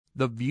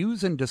The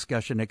views and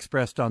discussion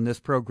expressed on this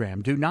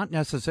program do not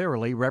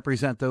necessarily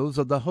represent those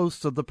of the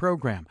hosts of the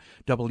program,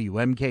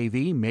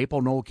 WMKV,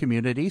 Maple Knoll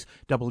Communities,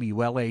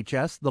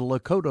 WLHS, the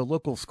Lakota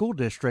Local School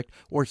District,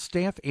 or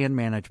staff and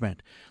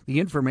management.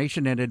 The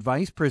information and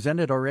advice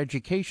presented are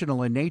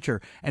educational in nature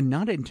and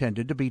not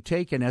intended to be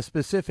taken as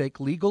specific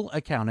legal,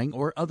 accounting,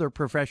 or other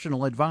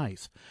professional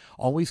advice.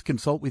 Always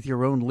consult with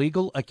your own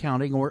legal,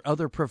 accounting, or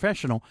other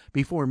professional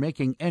before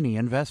making any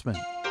investment.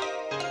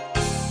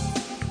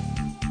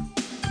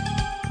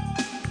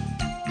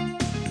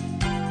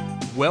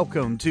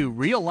 Welcome to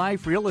Real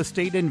Life Real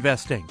Estate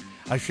Investing,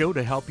 a show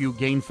to help you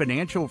gain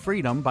financial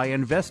freedom by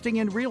investing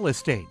in real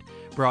estate.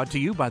 Brought to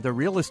you by the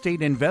Real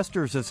Estate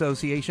Investors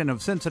Association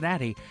of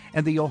Cincinnati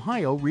and the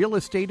Ohio Real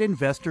Estate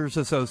Investors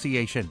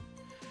Association.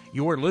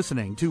 You're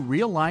listening to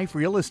Real Life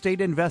Real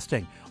Estate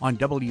Investing on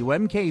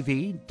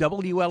WMKV,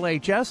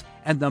 WLHS,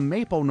 and the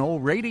Maple Knoll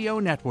Radio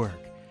Network.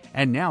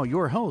 And now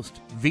your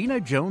host,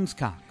 Vena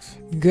Jones-Cox.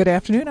 Good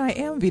afternoon. I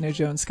am Vena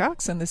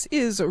Jones-Cox, and this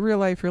is Real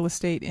Life Real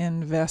Estate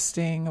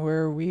Investing,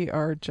 where we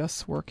are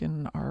just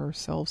working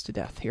ourselves to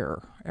death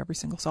here every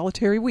single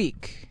solitary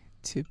week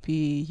to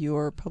be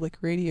your public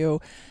radio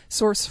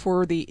source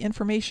for the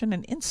information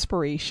and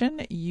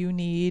inspiration you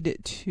need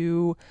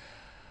to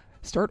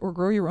start or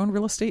grow your own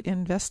real estate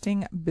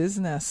investing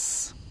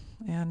business.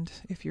 And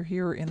if you're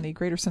here in the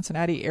greater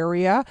Cincinnati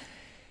area,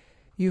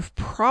 you've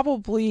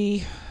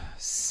probably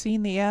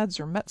seen the ads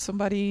or met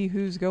somebody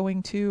who's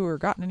going to or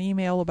gotten an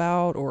email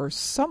about or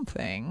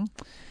something.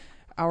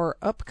 Our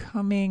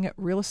upcoming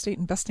Real Estate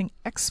Investing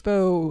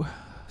Expo,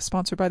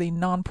 sponsored by the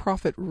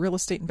nonprofit Real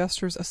Estate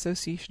Investors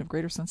Association of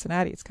Greater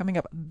Cincinnati. It's coming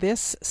up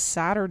this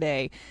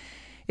Saturday.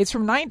 It's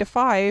from 9 to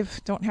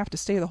 5. Don't have to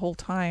stay the whole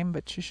time,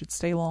 but you should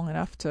stay long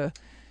enough to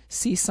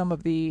see some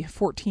of the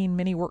 14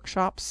 mini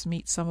workshops,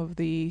 meet some of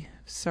the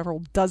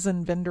several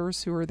dozen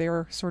vendors who are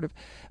there sort of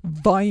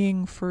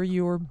vying for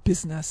your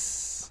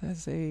business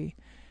as a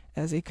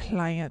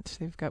client.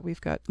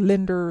 We've got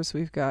lenders,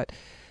 we've got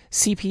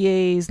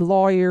CPAs,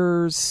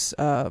 lawyers,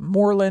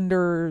 more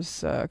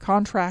lenders,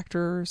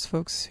 contractors,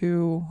 folks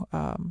who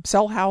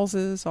sell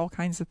houses, all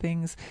kinds of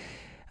things.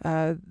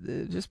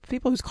 Just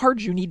people whose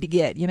cards you need to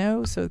get,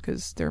 so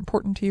because they're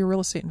important to your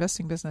real estate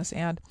investing business.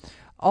 And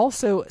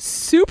also,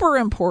 super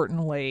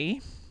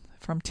importantly,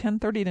 from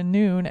 10:30 to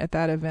noon at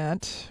that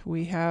event,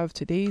 we have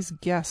today's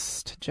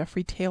guest,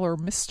 Jeffrey Taylor,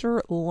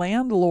 Mr.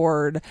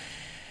 Landlord,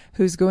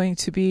 who's going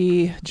to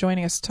be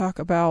joining us to talk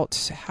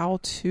about how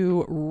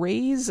to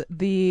raise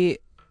the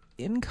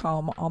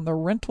income on the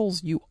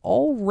rentals you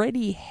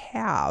already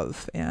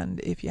have. And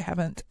if you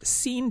haven't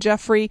seen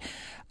Jeffrey,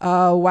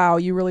 wow,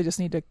 you really just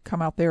need to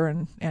come out there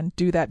and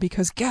do that,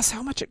 because guess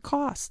how much it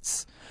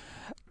costs?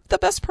 The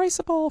best price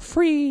of all,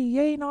 free,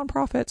 yay,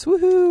 nonprofits,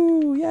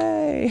 woohoo,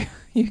 yay.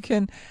 You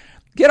can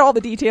get all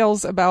the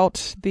details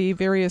about the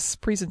various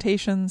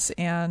presentations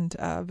and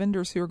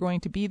vendors who are going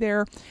to be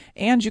there.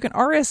 And you can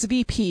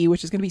RSVP,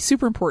 which is going to be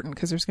super important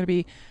because there's going to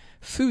be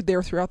food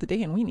there throughout the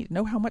day, and we need to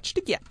know how much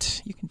to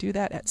get. You can do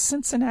that at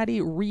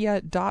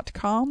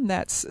CincinnatiREIA.com.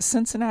 That's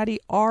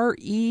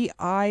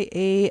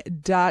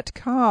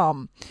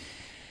CincinnatiREIA.com.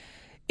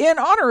 In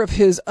honor of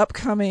his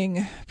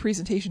upcoming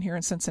presentation here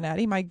in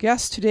Cincinnati, my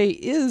guest today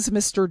is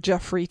Mr.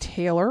 Jeffrey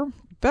Taylor,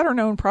 better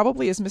known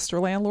probably as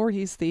Mr. Landlord.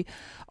 He's the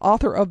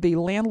author of The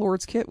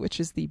Landlord's Kit,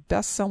 which is the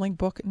best-selling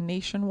book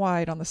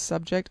nationwide on the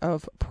subject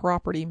of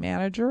property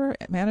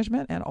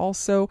management, and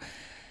also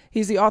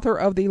he's the author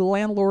of The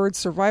Landlord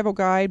Survival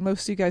Guide.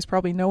 Most of you guys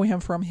probably know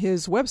him from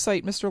his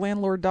website,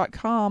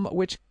 MrLandlord.com,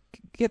 which,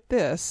 get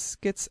this,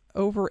 gets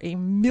over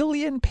 1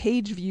 million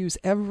page views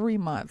every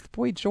month.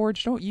 Boy,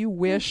 George, don't you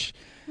wish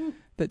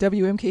that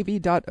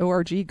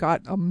WMKV.org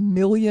got 1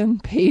 million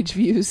page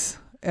views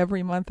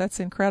every month? That's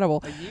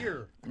incredible. A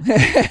year.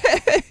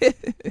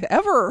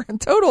 Ever, in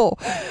total.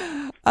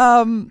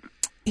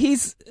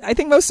 He's, I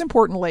think most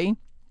importantly,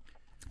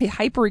 a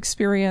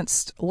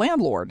hyper-experienced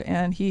landlord,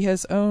 and he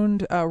has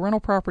owned rental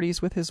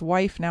properties with his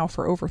wife now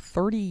for over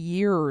 30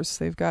 years.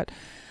 They've got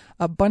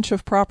a bunch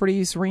of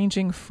properties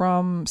ranging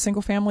from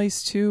single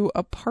families to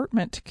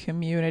apartment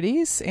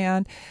communities.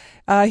 And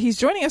he's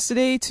joining us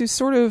today to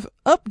sort of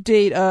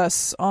update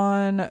us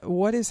on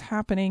what is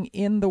happening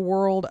in the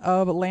world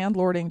of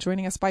landlording.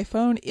 Joining us by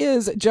phone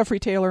is Jeffrey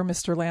Taylor,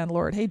 Mr.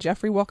 Landlord. Hey,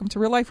 Jeffrey, welcome to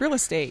Real Life Real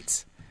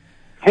Estate.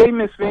 Hey,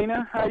 Miss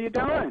Vena, how you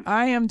doing?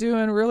 I am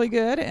doing really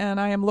good, and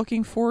I am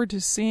looking forward to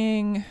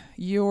seeing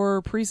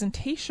your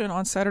presentation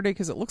on Saturday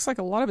because it looks like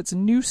a lot of it's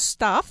new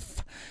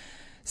stuff.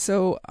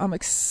 So I'm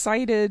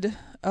excited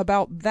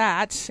about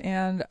that,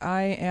 and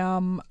I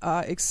am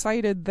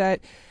excited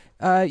that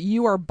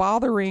you are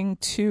bothering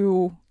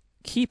to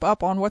keep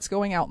up on what's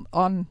going out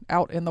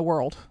in the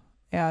world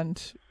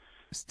and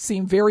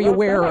seem very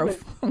aware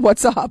of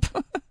what's up.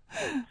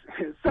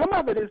 Some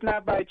of it is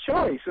not by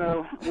choice.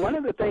 One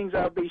of the things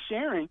I'll be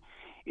sharing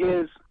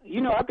is,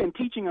 I've been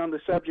teaching on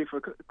the subject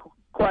for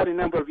quite a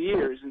number of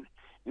years. And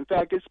in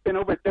fact, it's been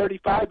over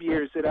 35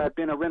 years that I've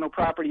been a rental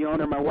property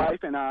owner, my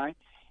wife and I.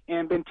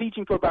 and been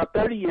teaching for about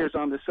 30 years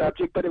on the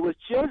subject, but it was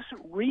just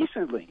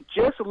recently,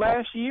 just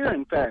last year,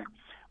 in fact,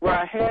 where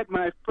I had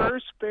my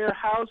first fair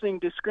housing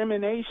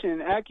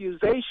discrimination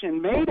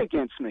accusation made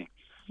against me.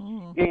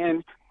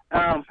 And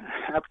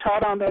I've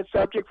taught on that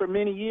subject for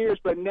many years,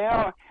 but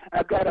now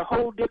I've got a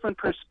whole different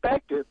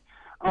perspective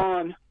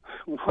on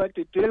what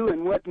to do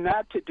and what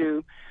not to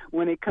do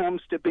when it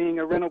comes to being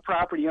a rental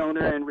property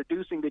owner and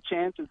reducing the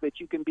chances that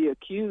you can be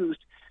accused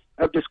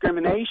of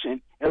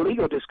discrimination,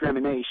 illegal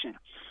discrimination.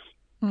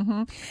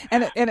 Mm-hmm.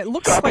 And it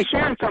looks so I'll like be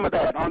sharing some of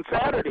that on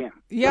Saturday.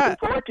 Yeah,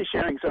 looking forward to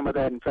sharing some of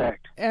that. In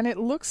fact, and it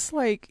looks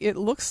like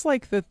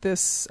that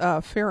this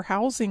fair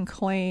housing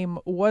claim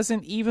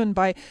wasn't even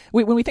by.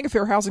 When we think of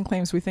fair housing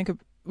claims, we think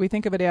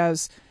of it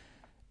as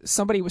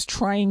somebody was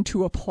trying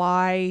to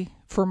apply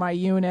for my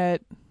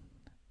unit,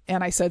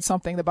 and I said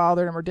something that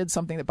bothered them or did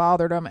something that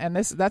bothered them, and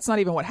that's not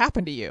even what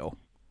happened to you.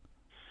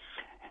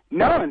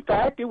 No, in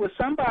fact, it was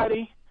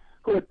somebody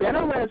who had been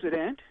a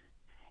resident,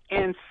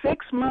 and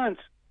 6 months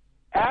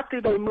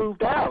after they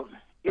moved out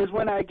is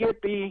when I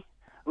get the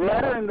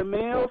letter in the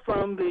mail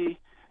from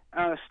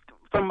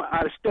from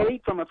our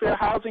state, from a fair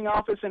housing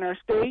office in our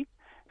state,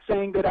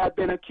 saying that I've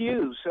been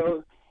accused.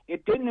 So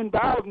it didn't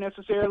involve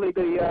necessarily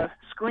the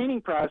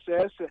screening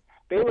process.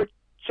 They were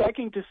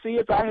checking to see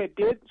if I had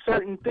did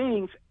certain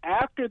things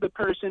after the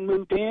person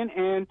moved in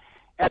and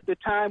at the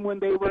time when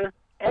they were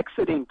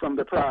exiting from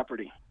the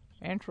property.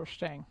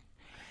 Interesting.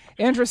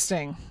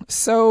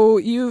 So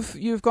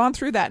you've gone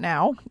through that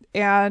now,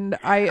 and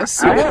I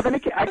assume I have.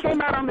 I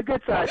came out on the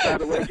good side, by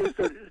the way, just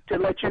to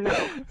let you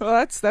know. Well,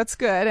 that's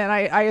good, and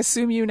I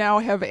assume you now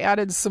have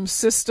added some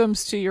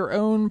systems to your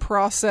own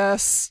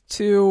process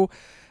to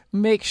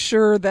make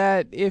sure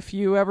that if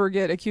you ever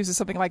get accused of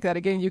something like that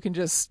again, you can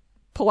just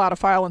pull out a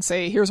file and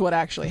say, "Here's what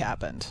actually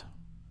happened."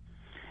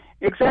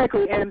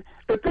 Exactly, and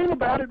the thing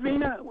about it,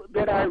 Rena,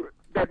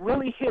 that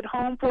really hit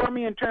home for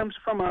me in terms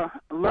from a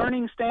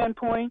learning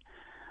standpoint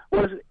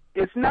was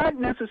it's not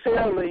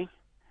necessarily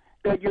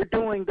that you're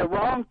doing the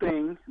wrong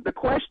thing. The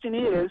question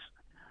is,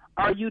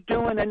 are you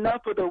doing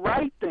enough of the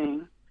right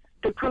thing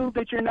to prove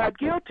that you're not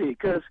guilty?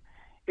 Because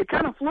it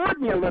kind of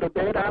floored me a little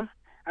bit. I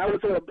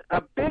was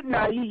a bit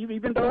naive,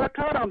 even though I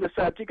taught on the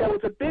subject. I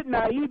was a bit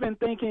naive in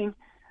thinking,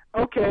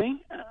 okay,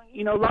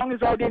 long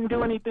as I didn't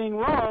do anything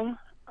wrong,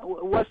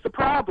 what's the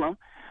problem?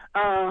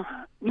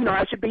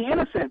 I should be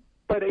innocent.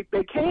 But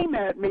they came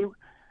at me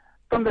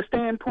from the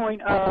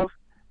standpoint of,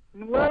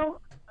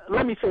 well,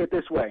 let me say it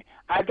this way.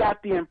 I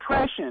got the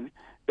impression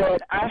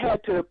that I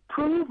had to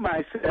prove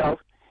myself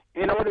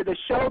in order to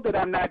show that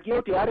I'm not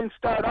guilty. I didn't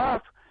start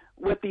off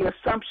with the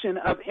assumption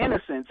of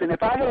innocence. And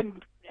if I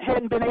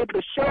hadn't been able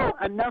to show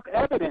enough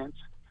evidence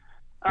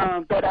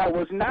that I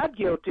was not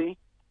guilty,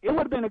 it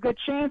would have been a good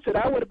chance that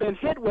I would have been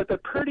hit with a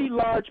pretty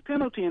large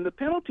penalty. And the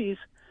penalties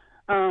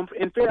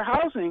in fair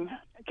housing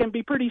can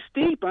be pretty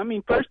steep. I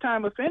mean,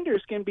 first-time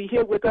offenders can be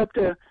hit with up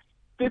to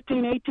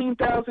 $15,000,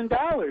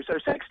 $18,000 or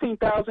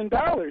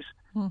 $16,000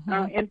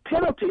 in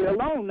penalty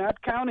alone,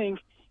 not counting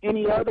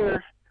any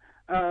other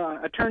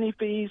attorney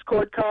fees,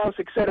 court costs,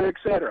 et cetera, et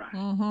cetera.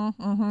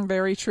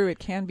 Very true. It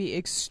can be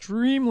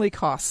extremely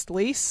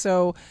costly.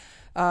 So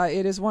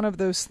it is one of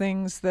those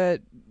things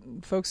that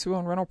folks who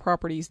own rental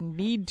properties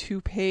need to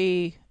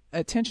pay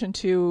attention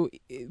to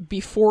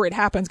before it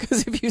happens,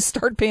 because if you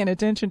start paying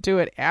attention to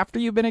it after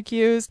you've been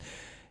accused,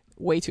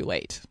 way too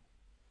late.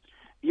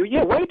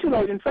 Yeah, way too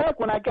late. In fact,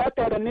 when I got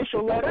that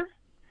initial letter,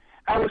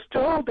 I was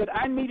told that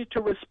I needed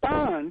to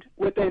respond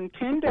within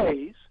 10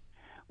 days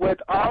with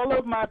all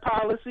of my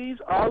policies,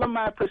 all of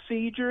my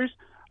procedures,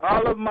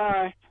 all of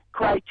my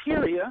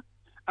criteria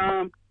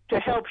to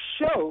help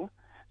show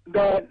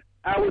that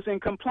I was in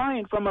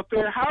compliance from a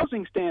fair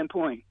housing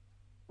standpoint.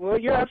 Well,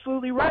 you're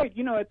absolutely right.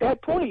 At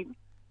that point,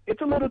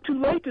 it's a little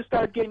too late to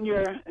start getting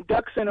your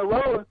ducks in a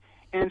row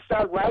and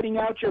start writing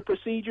out your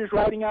procedures,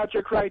 writing out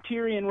your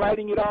criteria, and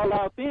writing it all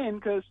out then,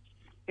 because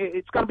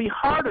it's going to be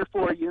harder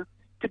for you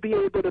to be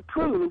able to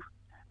prove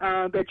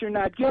that you're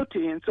not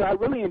guilty. And so I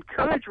really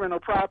encourage rental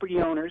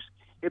property owners,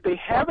 if they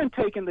haven't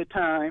taken the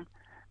time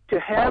to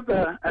have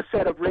a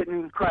set of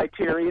written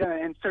criteria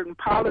and certain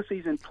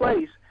policies in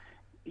place,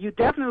 you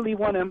definitely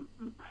want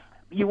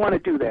to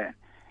do that.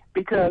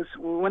 Because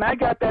when I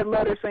got that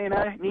letter saying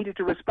I needed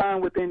to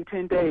respond within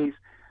 10 days,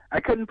 I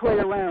couldn't play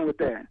around with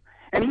that.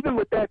 And even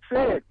with that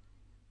said,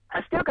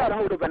 I still got a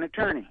hold of an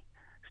attorney.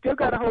 Because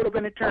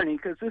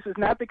this is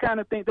not the kind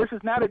of thing, this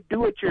is not a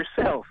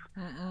do-it-yourself.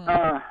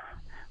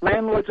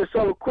 Landlords are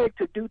so quick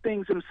to do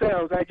things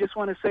themselves. I just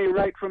want to say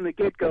right from the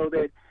get-go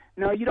that,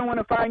 you don't want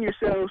to find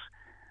yourself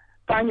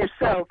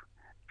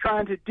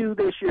trying to do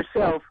this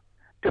yourself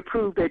to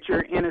prove that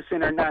you're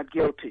innocent or not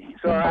guilty.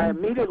 So I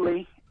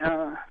immediately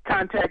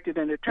contacted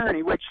an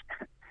attorney, which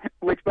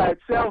by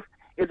itself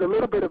is a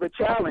little bit of a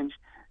challenge,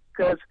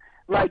 because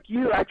like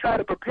you, I try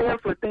to prepare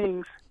for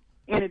things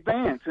in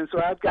advance. And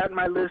so I've got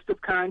my list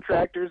of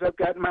contractors, I've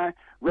got my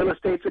real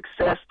estate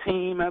success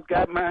team, I've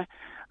got my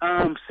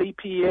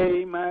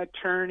CPA, my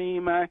attorney,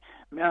 my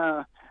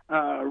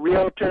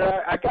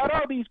realtor. I got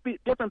all these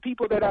different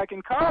people that I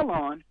can call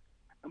on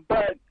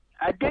but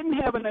I didn't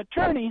have an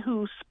attorney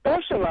who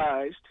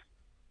specialized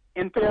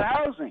in fair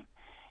housing.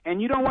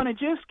 And you don't want to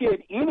just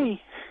get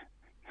any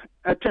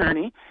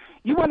attorney.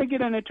 You want to get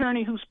an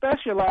attorney who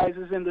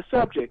specializes in the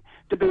subject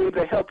to be able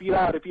to help you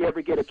out if you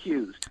ever get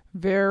accused.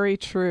 Very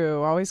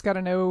true. Always got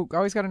to know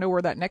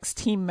where that next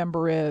team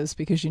member is,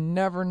 because you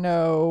never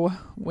know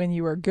when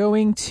you are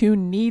going to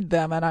need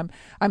them. And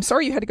I'm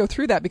sorry you had to go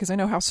through that, because I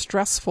know how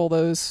stressful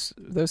those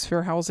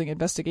fair housing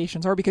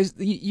investigations are, because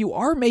you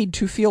are made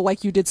to feel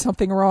like you did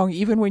something wrong,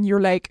 even when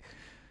you're like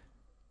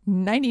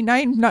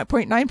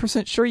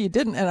 99.9% sure you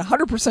didn't and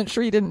 100%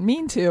 sure you didn't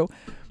mean to.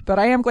 But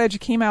I am glad you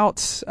came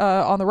out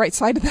on the right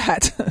side of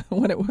that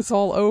when it was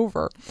all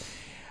over.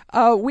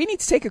 We need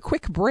to take a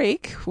quick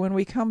break. When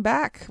we come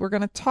back, we're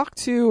going to talk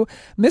to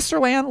Mr.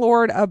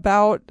 Landlord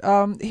about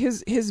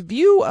his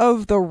view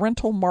of the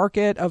rental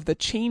market, of the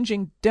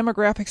changing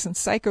demographics and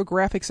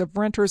psychographics of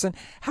renters, and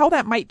how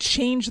that might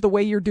change the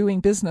way you're doing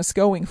business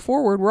going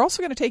forward. We're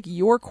also going to take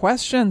your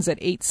questions at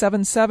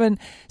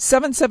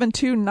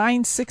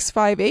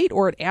 877-772-9658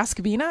 or at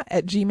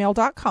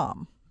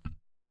askvina@gmail.com.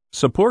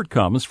 Support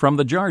comes from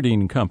the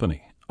Jardine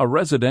Company, a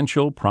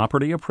residential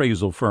property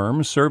appraisal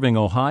firm serving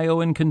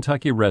Ohio and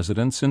Kentucky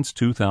residents since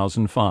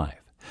 2005.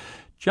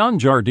 John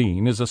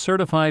Jardine is a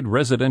certified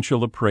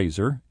residential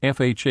appraiser,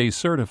 FHA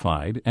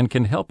certified, and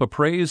can help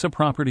appraise a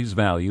property's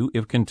value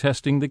if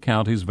contesting the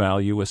county's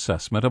value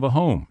assessment of a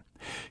home.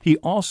 He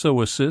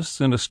also assists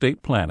in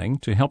estate planning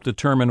to help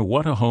determine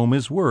what a home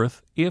is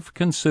worth if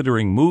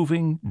considering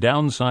moving,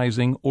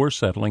 downsizing, or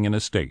settling an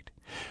estate.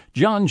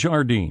 John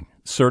Jardine,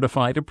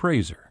 certified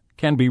appraiser,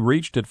 can be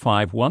reached at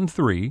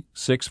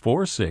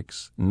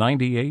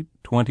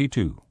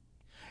 513-646-9822.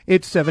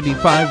 It's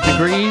 75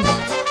 degrees.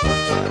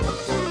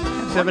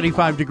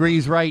 75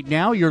 degrees right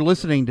now. You're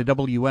listening to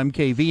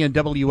WMKV and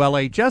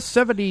WLHS.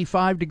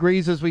 75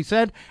 degrees, as we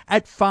said,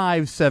 at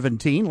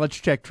 5:17. Let's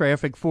check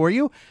traffic for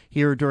you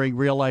here during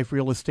Real Life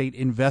Real Estate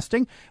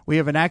Investing. We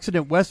have an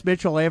accident West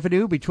Mitchell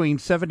Avenue between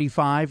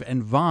 75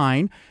 and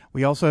Vine.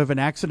 We also have an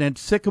accident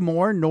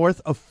Sycamore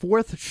north of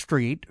 4th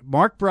Street,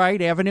 Mark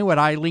Bright Avenue at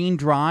Eileen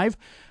Drive.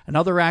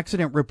 Another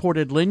accident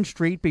reported Lynn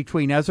Street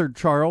between Ezard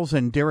Charles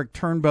and Derek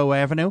Turnbow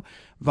Avenue.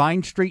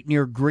 Vine Street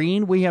near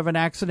Green, we have an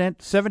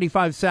accident.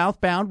 75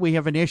 southbound, we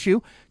have an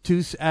issue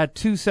at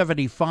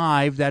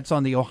 275. That's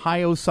on the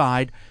Ohio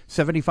side.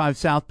 75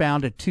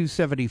 southbound at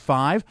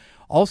 275.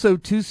 Also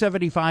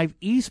 275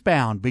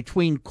 eastbound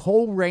between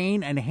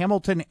Coleraine and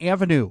Hamilton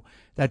Avenue.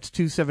 That's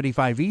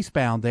 275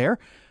 eastbound there.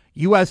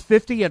 US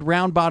 50 at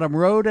Round Bottom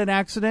Road, an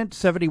accident.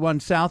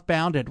 71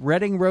 southbound at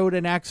Reading Road,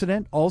 an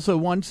accident. Also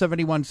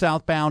 171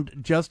 southbound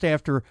just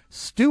after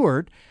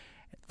Stewart.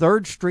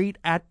 3rd Street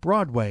at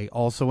Broadway,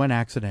 also an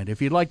accident.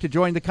 If you'd like to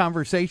join the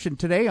conversation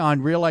today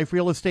on Real Life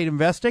Real Estate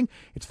Investing,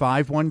 it's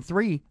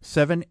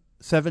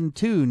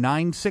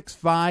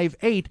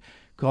 513-772-9658.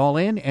 Call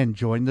in and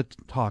join the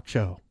talk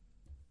show.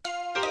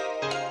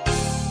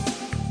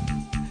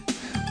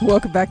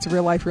 Welcome back to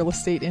Real Life Real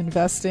Estate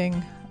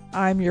Investing.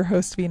 I'm your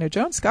host, Vina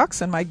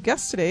Jones-Cox, and my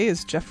guest today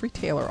is Jeffrey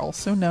Taylor,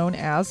 also known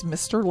as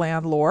Mr.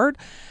 Landlord,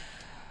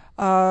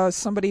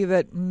 somebody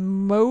that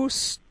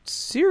most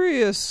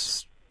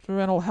serious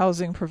rental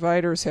housing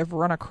providers have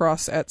run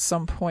across at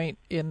some point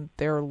in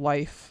their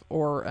life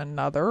or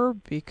another,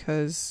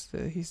 because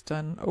he's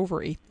done over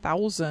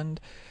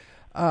 1,000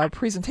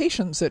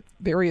 presentations at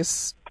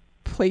various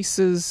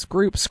places,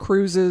 groups,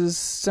 cruises,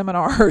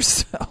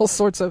 seminars, all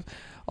sorts of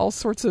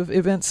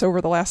events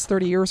over the last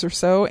 30 years or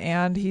so,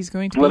 and he's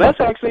going to... Well, that's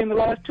actually in the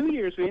last 2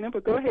 years, Vina,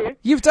 but go ahead.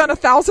 You've done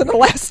 1,000 in the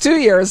last 2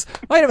 years.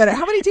 Wait a minute,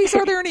 how many days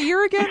are there in a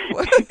year again?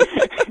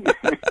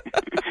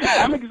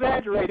 I'm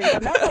exaggerating,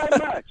 but not by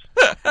much.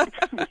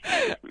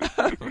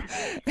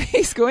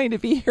 He's going to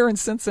be here in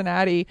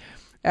Cincinnati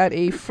at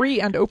a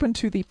free and open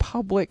to the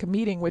public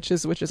meeting, which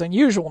is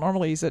unusual.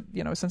 Normally he's at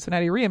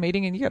Cincinnati REIA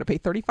meeting, and you got to pay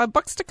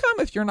 $35 to come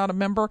if you're not a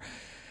member.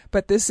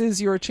 But this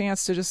is your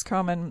chance to just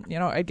come and,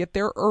 I get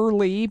there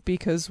early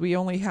because we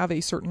only have a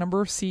certain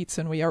number of seats,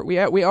 and we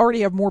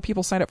already have more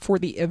people signed up for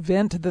the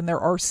event than there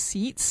are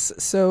seats.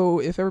 So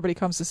if everybody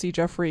comes to see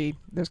Jeffrey,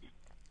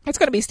 it's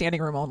going to be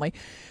standing room only.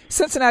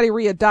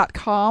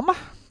 CincinnatiREIA.com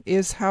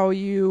is how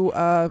you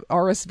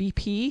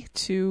RSVP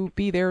to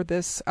be there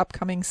this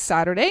upcoming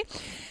Saturday.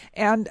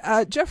 And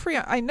Jeffrey,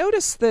 I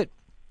noticed that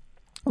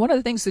one of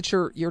the things that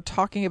you're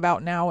talking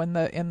about now in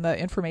the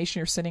information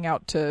you're sending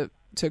out to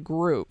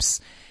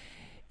groups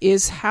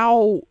is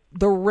how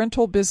the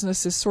rental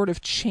business is sort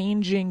of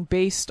changing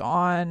based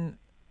on,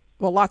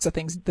 well, lots of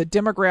things. The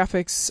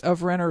demographics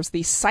of renters,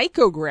 the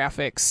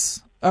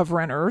psychographics of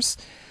renters,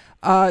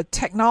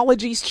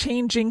 technology's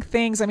changing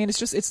things. I mean,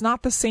 it's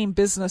not the same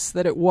business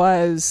that it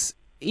was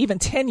even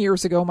 10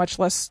 years ago, much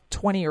less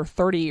 20 or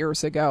 30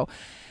 years ago.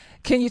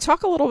 Can you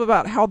talk a little bit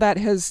about how that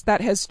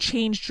has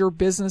changed your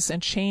business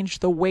and changed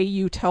the way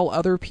you tell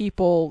other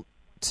people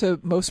to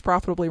most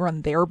profitably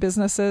run their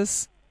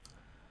businesses?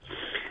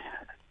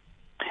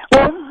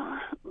 Well,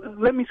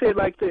 let me say it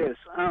like this.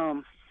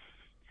 A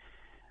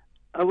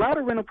lot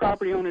of rental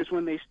property owners,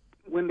 when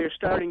they're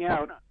starting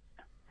out,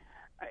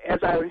 as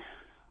I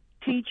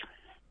teach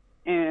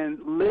and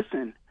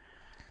listen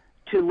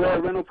to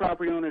where rental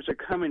property owners are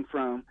coming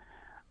from,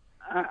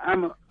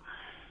 I'm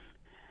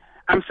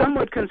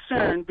somewhat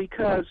concerned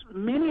because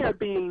many are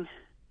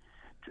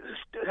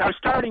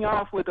starting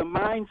off with a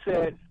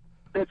mindset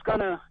that's going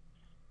to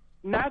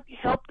not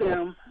help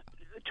them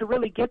to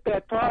really get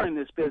that far in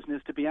this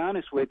business, to be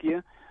honest with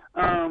you.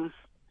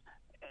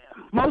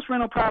 Most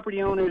rental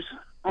property owners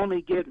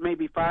only get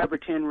maybe 5 or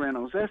 10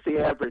 rentals. That's the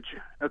average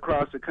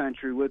across the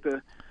country with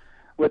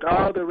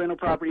all the rental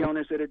property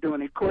owners that are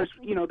doing it. Of course,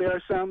 there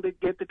are some that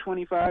get the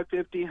 25,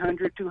 50,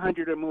 100,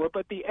 200 or more,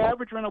 but the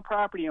average rental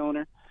property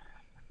owner,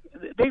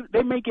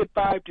 they may get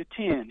 5 to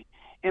 10.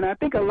 And I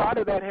think a lot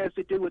of that has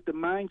to do with the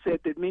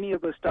mindset that many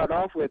of us start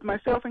off with,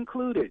 myself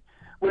included,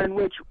 in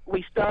which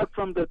we start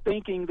from the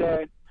thinking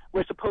that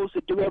we're supposed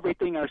to do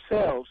everything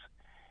ourselves.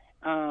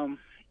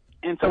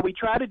 And so we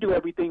try to do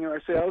everything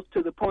ourselves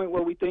to the point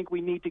where we think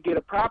we need to get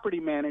a property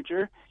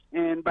manager.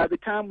 And by the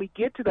time we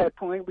get to that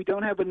point, we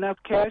don't have enough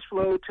cash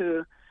flow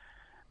to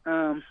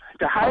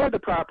hire the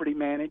property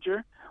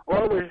manager,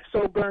 or we're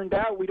so burned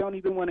out we don't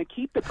even want to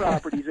keep the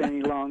properties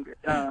any longer.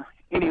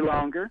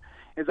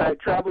 As I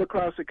travel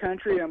across the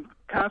country, I'm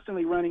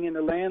constantly running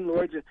into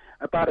landlords.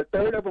 About a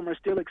third of them are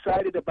still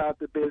excited about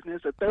the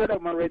business, a third of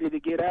them are ready to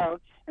get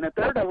out, and a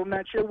third of them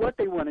not sure what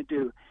they want to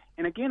do.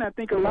 And again, I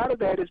think a lot of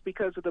that is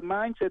because of the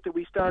mindset that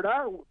we start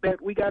out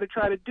that we got to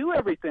try to do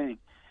everything.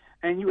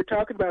 And you were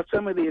talking about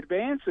some of the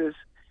advances.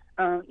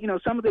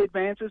 Some of the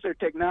advances are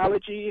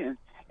technology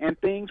and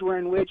things where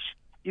in which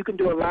you can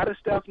do a lot of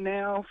stuff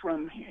now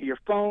from your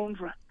phone,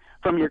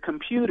 from your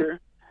computer.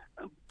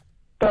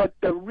 But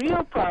the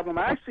real problem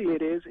I see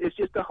it is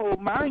just the whole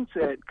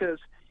mindset, because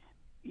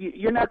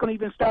you're not going to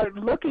even start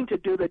looking to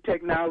do the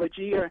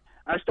technology or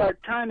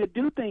start trying to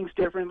do things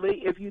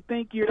differently if you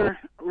think you're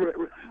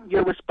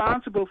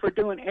responsible for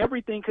doing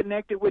everything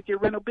connected with your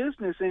rental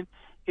business. And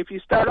if you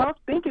start off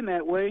thinking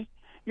that way,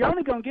 you're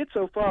only going to get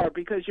so far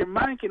because your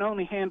mind can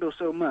only handle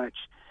so much.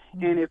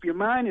 Mm-hmm. And if your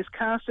mind is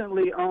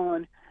constantly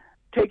on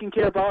taking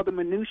care of all the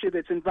minutia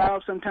that's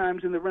involved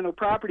sometimes in the rental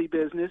property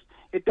business,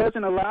 it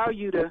doesn't allow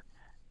you to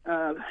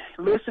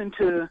listen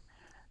to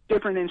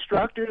different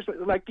instructors,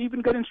 like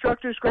even good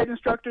instructors, great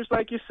instructors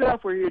like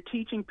yourself, where you're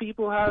teaching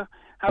people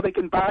how they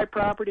can buy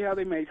property, how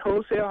they may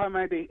wholesale, how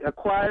might they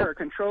acquire or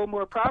control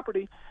more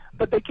property,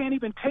 but they can't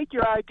even take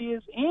your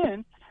ideas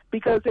in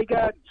because they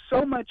got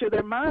so much of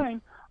their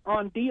mind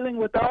on dealing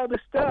with all the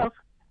stuff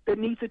that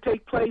needs to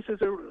take place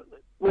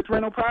with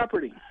rental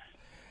property.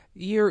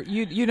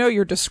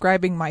 You're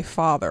describing my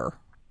father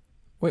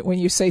when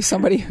you say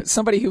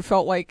somebody who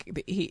felt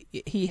like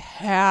he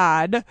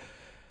had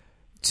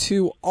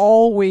to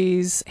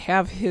always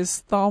have his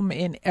thumb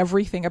in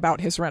everything about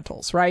his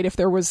rentals, right?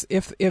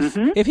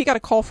 If he got a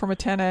call from a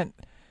tenant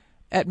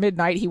at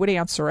midnight, he would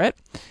answer it.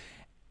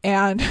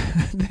 And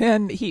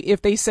then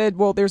if they said,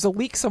 well, there's a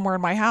leak somewhere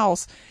in my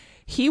house,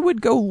 he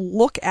would go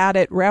look at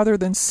it rather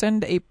than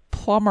send a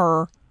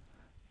plumber,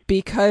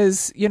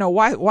 because,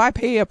 why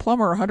pay a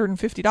plumber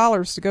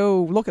 $150 to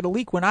go look at a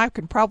leak when I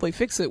can probably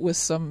fix it with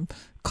some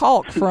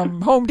caulk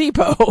from Home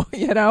Depot,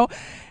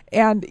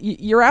 And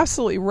you're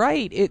absolutely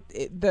right.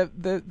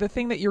 The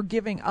thing that you're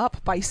giving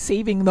up by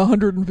saving the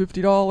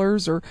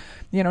 $150, or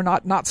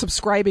not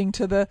subscribing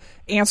to the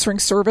answering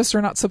service,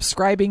 or not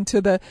subscribing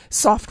to the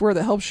software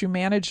that helps you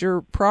manage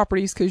your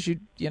properties because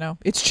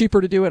it's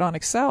cheaper to do it on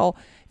Excel,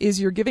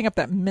 is you're giving up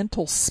that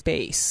mental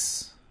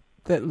space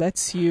that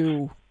lets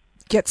you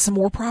get some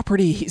more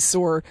properties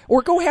or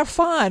go have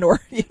fun or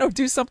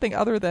do something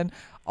other than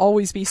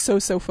always be so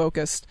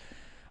focused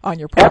on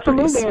your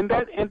properties.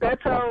 Absolutely, and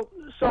that's how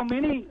so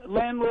many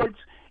landlords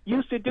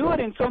used to do it,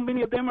 and so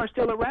many of them are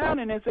still around.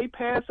 And as they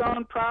pass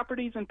on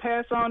properties and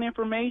pass on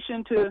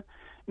information to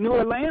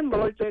newer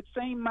landlords, that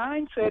same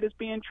mindset is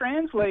being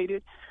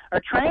translated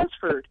or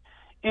transferred.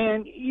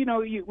 And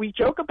we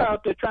joke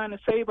about trying to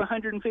save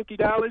 $150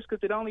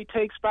 because it only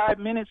takes 5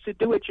 minutes to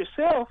do it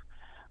yourself.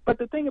 But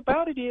the thing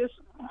about it is,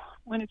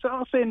 when it's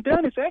all said and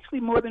done, it's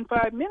actually more than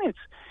 5 minutes.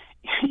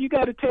 You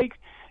got to take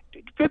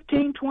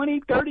 15,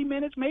 20, 30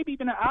 minutes, maybe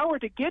even an hour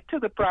to get to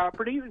the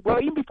property. Well,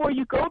 even before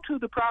you go to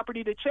the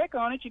property to check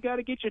on it, you got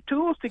to get your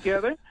tools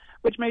together,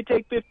 which may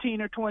take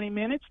 15 or 20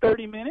 minutes,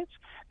 30 minutes.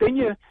 Then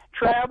you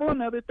travel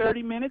another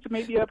 30 minutes,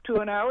 maybe up to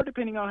an hour,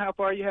 depending on how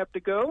far you have to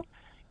go.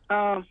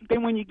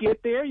 Then when you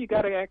get there, you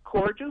got to act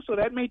cordial, so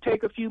that may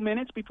take a few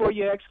minutes before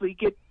you actually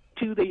get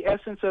to the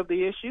essence of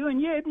the issue.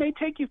 And it may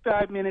take you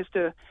 5 minutes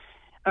to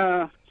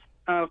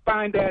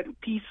find that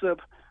piece of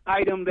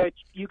item that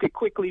you could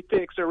quickly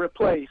fix or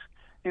replace.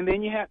 And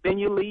then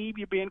you leave,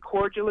 you're being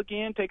cordial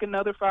again, take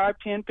another 5,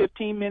 10,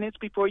 15 minutes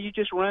before you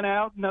just run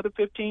out, another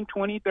 15,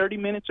 20, 30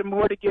 minutes or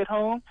more to get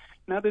home,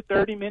 another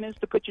 30 minutes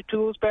to put your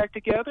tools back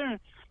together. And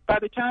by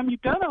the time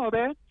you've done all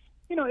that,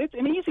 it's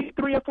an easy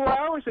 3 or 4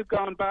 hours have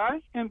gone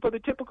by. And for the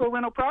typical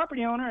rental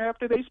property owner,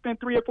 after they spent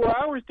 3 or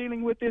 4 hours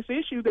dealing with this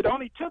issue that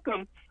only took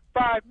them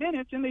 5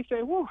 minutes, and they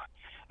say, whoa,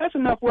 that's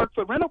enough work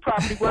for rental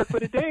property work for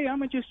the day. I'm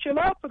going to just chill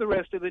out for the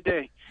rest of the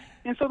day.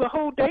 And so the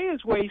whole day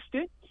is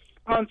wasted.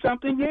 on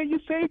something, yeah, you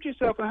saved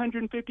yourself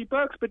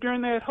 $150, but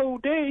during that whole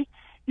day,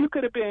 you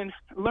could have been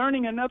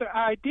learning another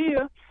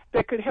idea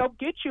that could help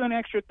get you an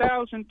extra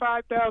 $1,000,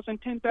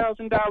 $5,000,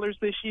 $10,000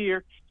 this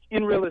year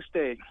in real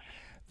estate.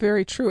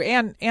 Very true.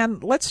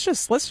 And let's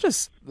just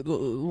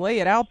lay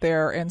it out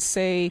there and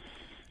say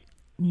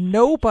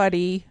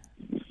nobody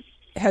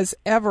has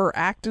ever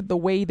acted the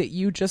way that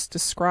you just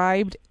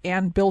described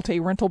and built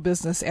a rental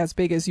business as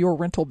big as your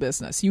rental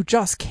business. You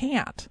just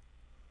can't.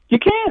 You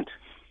can't.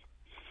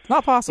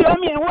 Not possible. Yeah, I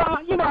mean, well,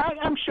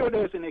 I'm sure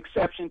there's an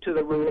exception to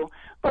the rule,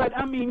 but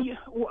I mean,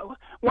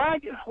 why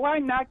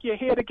knock your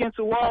head against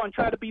the wall and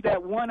try to be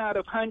that 1 out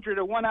of 100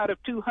 or 1 out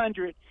of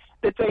 200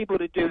 that's able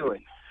to do it?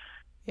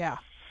 Yeah.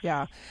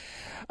 Yeah.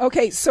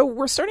 Okay, so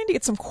we're starting to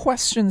get some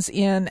questions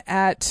in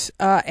at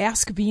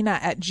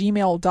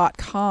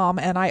askvina@gmail.com,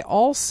 and I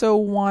also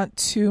want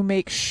to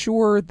make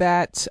sure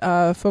that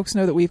folks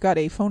know that we've got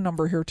a phone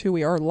number here, too.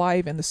 We are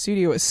live in the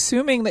studio,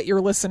 assuming that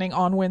you're listening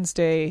on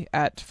Wednesday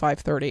at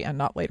 5:30 and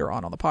not later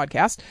on the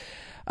podcast.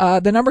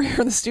 The number here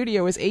in the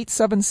studio is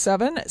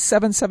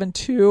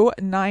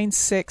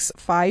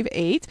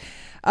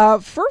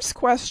 877-772-9658. First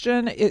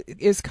question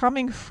is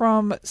coming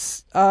from...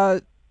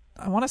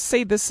 I want to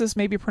say this is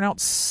maybe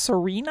pronounced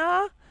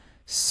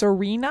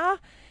Serena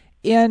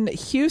in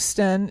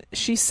Houston.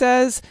 She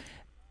says,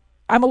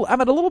 I'm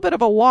at a little bit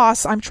of a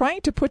loss. I'm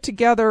trying to put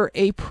together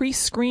a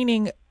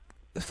pre-screening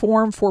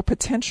form for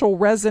potential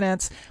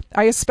residents.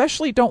 I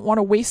especially don't want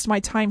to waste my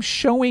time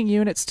showing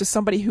units to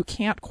somebody who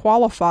can't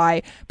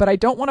qualify, but I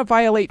don't want to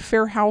violate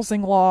fair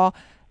housing law.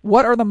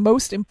 What are the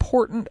most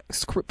important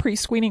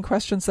pre-screening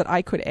questions that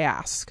I could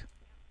ask?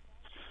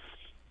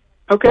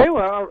 Okay,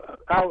 well,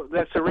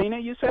 that's Serena,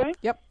 you say?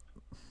 Yep.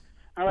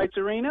 All right,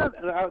 Serena,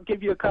 I'll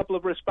give you a couple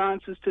of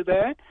responses to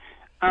that.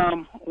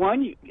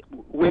 One,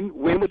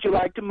 when would you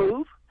like to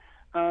move?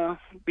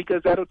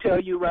 Because that'll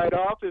tell you right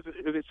off if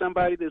it's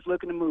somebody that's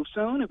looking to move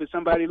soon, if it's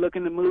somebody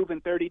looking to move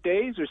in 30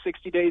 days or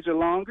 60 days or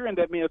longer, and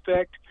that may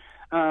affect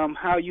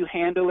how you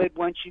handle it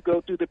once you go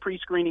through the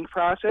pre-screening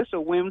process.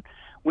 So when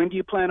do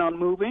you plan on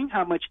moving?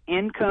 How much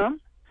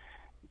income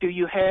do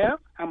you have?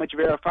 How much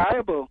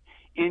verifiable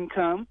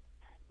income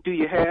do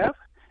you have?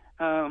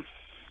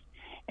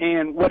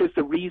 And what is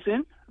the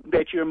reason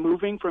that you're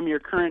moving from your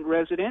current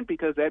resident?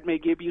 Because that may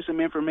give you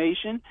some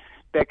information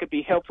that could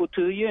be helpful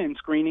to you in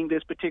screening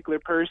this particular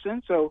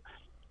person. So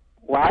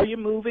why are you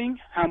moving?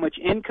 How much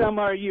income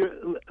are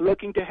you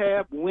looking to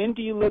have? When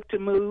do you look to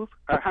move?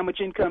 Or how much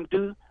income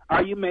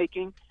are you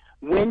making?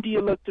 When do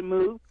you look to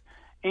move?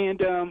 And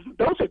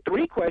those are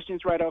 3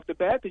 questions right off the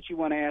bat that you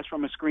want to ask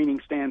from a screening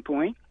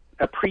standpoint,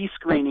 a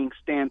pre-screening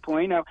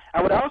standpoint. Now,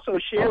 I would also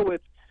share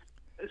with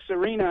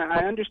Serena,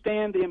 I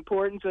understand the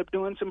importance of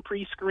doing some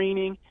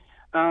pre-screening,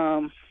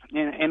 and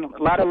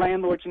a lot of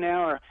landlords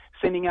now are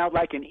sending out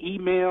like an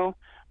email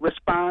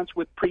response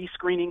with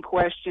pre-screening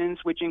questions,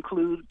 which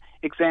include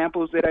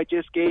examples that I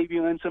just gave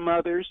you and some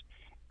others.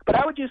 But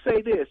I would just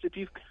say this,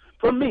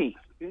 for me,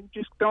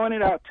 just throwing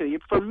it out to you,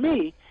 for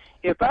me,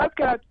 if I've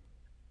got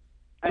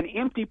an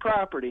empty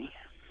property,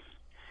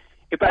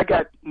 if I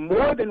got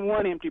more than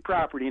one empty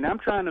property and I'm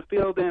trying to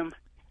fill them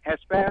as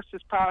fast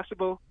as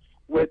possible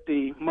with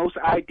the most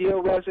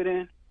ideal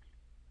resident,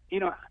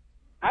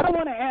 I don't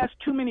want to ask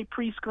too many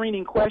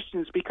pre-screening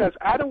questions because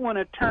I don't want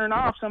to turn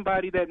off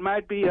somebody that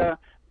might be a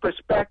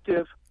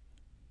prospective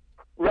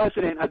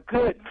resident, a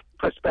good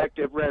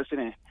prospective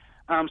resident.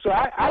 So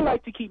I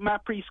like to keep my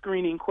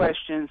pre-screening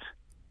questions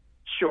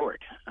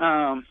short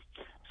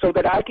so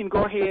that I can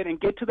go ahead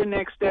and get to the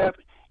next step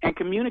and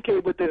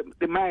communicate with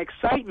my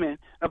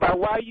excitement about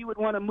why you would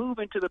want to move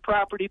into the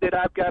property that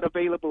I've got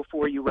available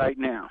for you right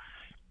now.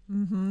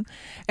 Mm-hmm.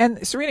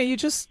 And Serena, you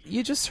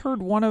just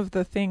heard one of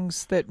the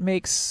things that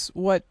makes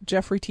what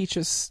Jeffrey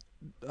teaches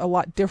a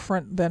lot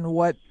different than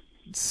what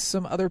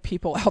some other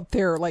people out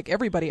there, like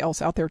everybody else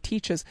out there,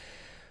 teaches,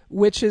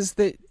 which is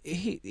that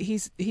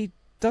he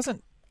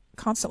doesn't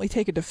constantly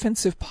take a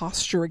defensive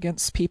posture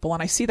against people,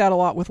 and I see that a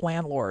lot with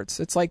landlords.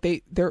 It's like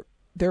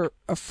they're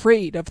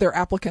afraid of their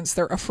applicants.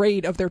 They're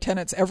afraid of their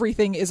tenants.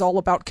 Everything is all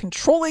about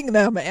controlling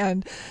them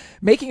and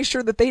making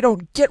sure that they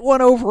don't get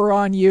one over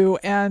on you.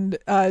 And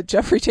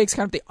Jeffrey takes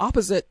kind of the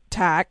opposite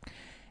tack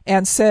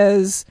and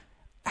says,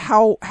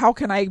 how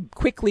can I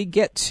quickly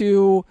get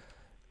to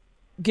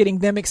getting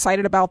them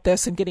excited about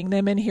this and getting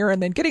them in here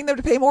and then getting them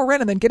to pay more rent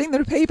and then getting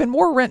them to pay even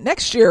more rent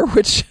next year,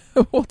 which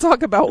we'll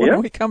talk about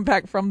when we come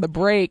back from the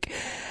break.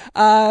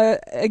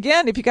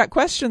 Again, if you got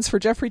questions for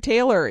Jeffrey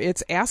Taylor,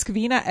 it's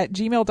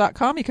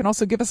askvina@gmail.com. You can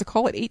also give us a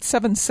call at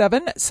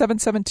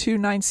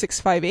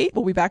 877-772-9658.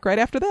 We'll be back right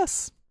after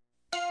this.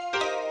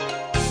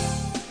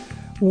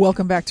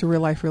 Welcome back to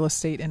Real Life Real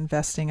Estate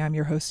Investing. I'm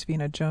your host,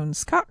 Vina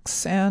Jones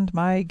Cox, and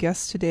my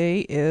guest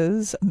today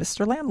is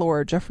Mr.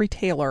 Landlord, Jeffrey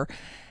Taylor.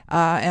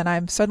 And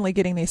I'm suddenly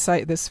getting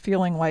this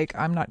feeling like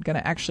I'm not going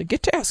to actually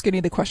get to ask any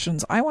of the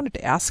questions I wanted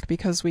to ask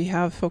because we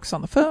have folks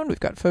on the phone. We've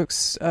got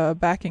folks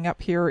backing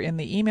up here in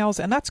the emails,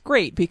 and that's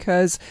great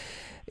because,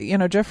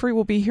 Jeffrey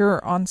will be here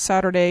on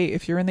Saturday.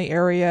 If you're in the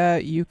area,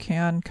 you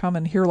can come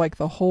and hear like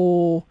the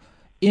whole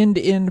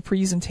end-to-end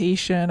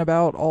presentation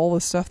about all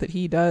the stuff that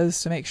he does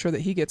to make sure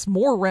that he gets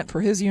more rent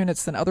for his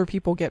units than other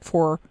people get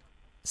for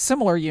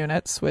similar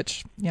units,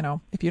 which,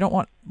 if you don't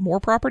want more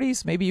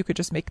properties, maybe you could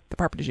just make the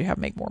properties you have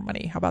make more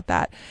money. How about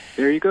that?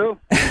 There you go.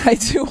 I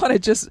do want to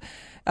just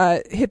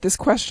hit this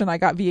question I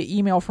got via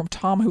email from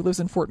Tom, who lives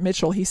in Fort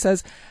Mitchell. He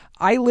says,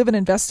 I live and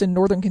invest in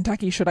Northern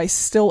Kentucky. Should I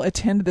still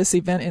attend this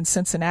event in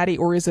Cincinnati,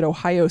 or is it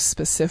Ohio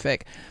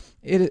specific?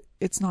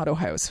 It's not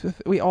Ohio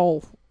specific. We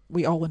all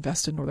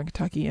invest in Northern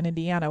Kentucky and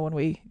Indiana when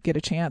we get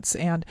a chance.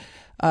 And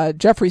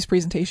Jeffrey's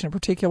presentation in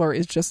particular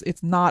is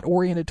it's not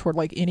oriented toward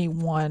like any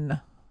one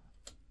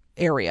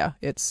area.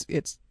 It's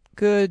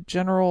good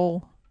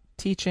general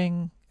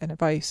teaching and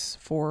advice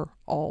for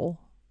all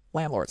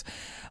landlords.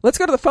 Let's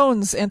go to the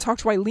phones and talk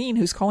to Eileen,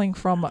 who's calling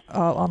from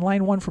on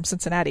line 1 from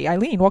Cincinnati.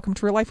 Eileen, welcome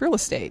to Real Life Real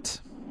Estate.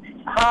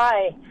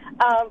 Hi.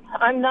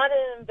 I'm not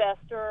an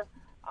investor.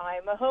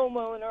 I'm a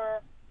homeowner,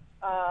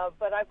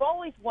 but I've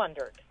always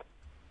wondered.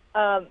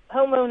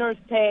 Homeowners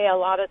pay a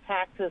lot of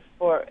taxes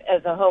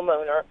as a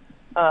homeowner,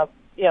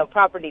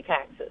 property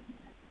taxes.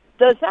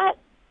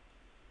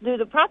 Do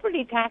the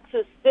property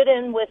taxes fit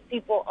in with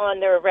people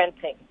on their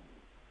renting?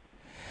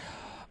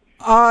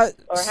 Or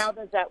how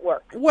does that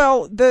work?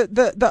 Well,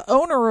 the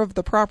owner of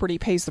the property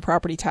pays the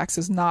property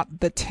taxes,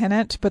 not the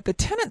tenant, but the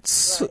tenant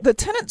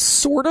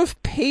sort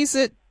of pays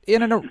it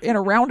in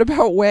a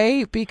roundabout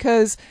way,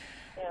 because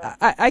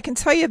I can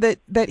tell you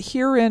that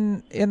here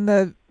in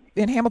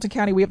Hamilton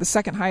County we have the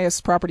second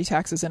highest property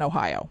taxes in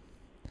Ohio.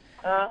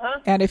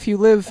 And if you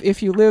live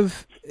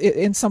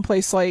in some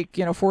place like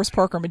Forest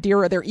Park or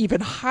Madeira, they're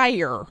even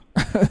higher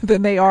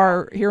than they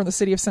are here in the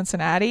city of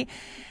Cincinnati.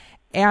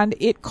 And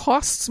it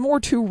costs more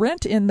to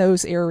rent in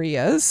those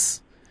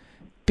areas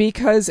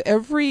because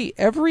every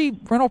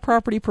rental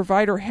property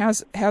provider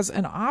has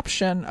an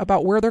option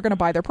about where they're going to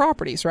buy their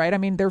properties, right? I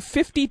mean, there are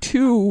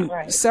 52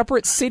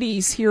 separate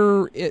cities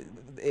here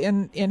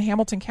in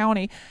Hamilton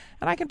County,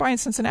 and I can buy in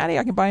Cincinnati,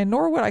 I can buy in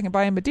Norwood, I can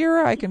buy in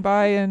Madeira, I can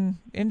buy in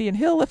Indian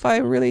Hill if I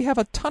really have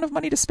a ton of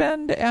money to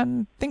spend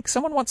and think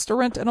someone wants to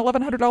rent an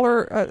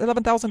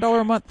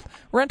 $11,000 a month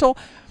rental.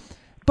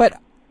 But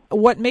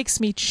what makes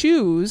me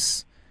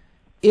choose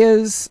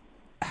is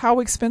how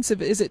expensive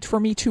is it for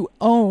me to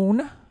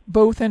own,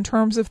 both in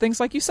terms of things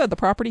like you said, the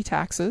property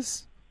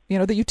taxes,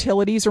 the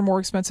utilities are more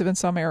expensive in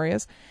some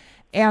areas,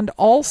 and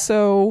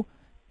also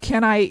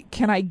can I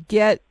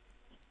get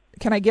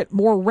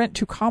more rent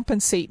to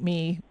compensate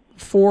me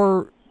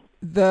for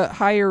the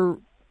higher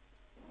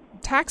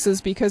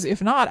taxes, because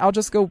if not, I'll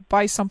just go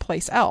buy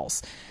someplace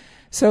else.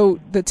 So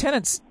the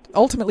tenants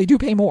ultimately do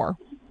pay more,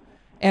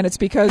 and it's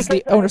because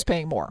the owner's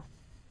paying more.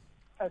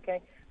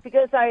 Okay.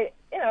 Because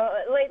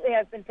lately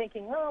I've been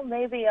thinking,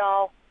 maybe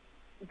I'll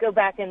go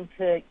back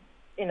into,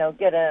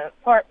 get an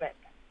apartment.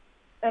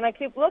 And I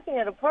keep looking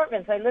at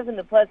apartments. I live in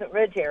the Pleasant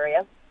Ridge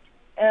area,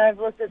 and I've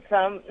looked at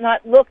some,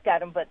 not looked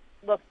at them, but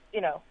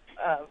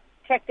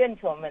checked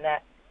into them and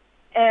that.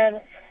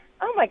 And,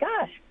 oh my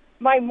gosh,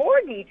 my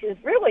mortgage is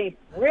really,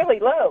 really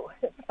low.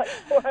 It's like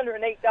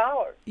 $408.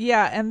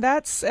 Yeah, and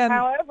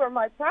however,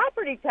 my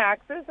property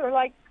taxes are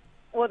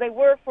they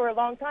were for a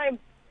long time,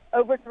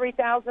 over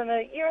 $3,000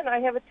 a year, and I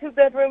have a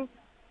 2-bedroom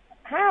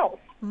house.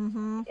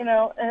 Mm-hmm.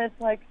 And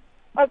it's like,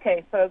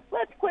 okay, folks,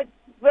 let's quit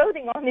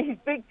voting on these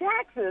big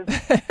taxes.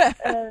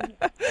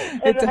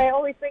 and I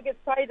always think it's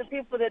probably the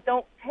people that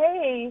don't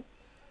pay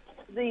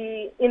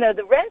the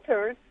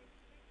renters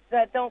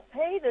that don't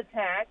pay the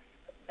tax,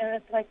 and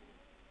it's like,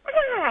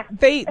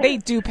 They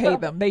do pay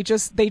them. They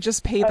just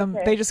pay them.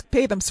 Okay. They just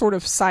pay them sort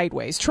of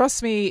sideways.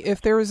 Trust me,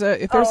 if there's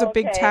a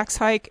big tax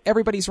hike,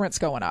 everybody's rent's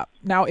going up.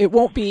 Now it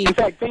won't be. In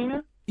fact,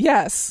 Dana?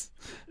 Yes.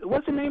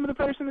 What's the name of the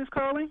person that's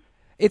calling?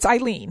 It's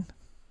Eileen.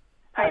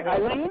 Hi,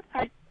 Eileen.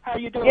 How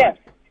you doing? Yes.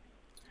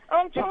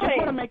 I'm Just fine.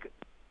 want to make.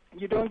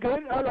 You're doing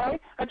good? All right.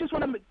 I just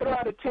want to throw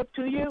out a tip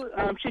to you.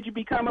 Should you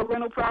become a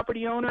rental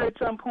property owner at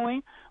some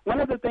point, one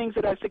of the things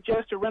that I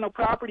suggest to rental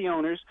property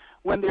owners,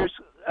 when there's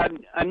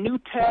a new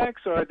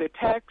tax or the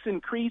tax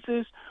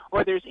increases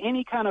or there's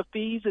any kind of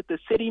fees that the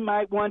city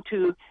might want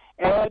to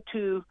add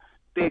to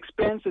the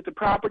expense that the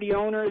property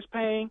owner is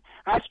paying,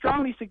 I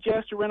strongly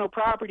suggest to rental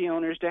property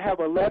owners to have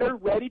a letter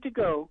ready to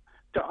go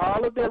to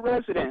all of their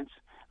residents,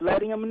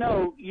 letting them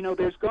know,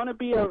 there's going to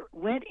be a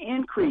rent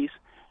increase.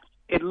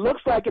 It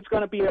looks like it's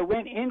going to be a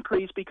rent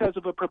increase because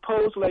of a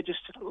proposed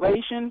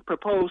legislation,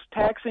 proposed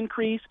tax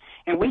increase,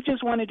 and we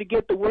just wanted to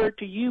get the word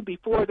to you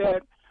before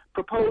that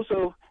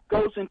proposal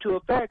goes into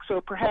effect, so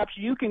perhaps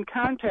you can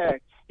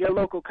contact your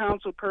local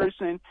council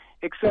person,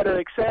 et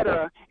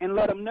cetera, and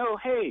let them know,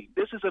 hey,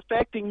 this is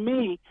affecting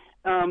me.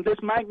 This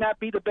might not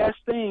be the best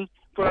thing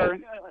for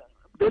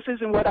this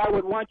isn't what I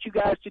would want you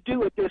guys to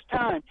do at this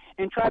time,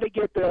 and try to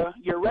get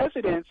your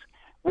residents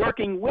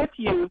working with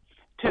you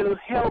to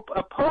help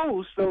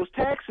oppose those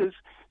taxes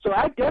So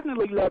I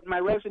definitely let my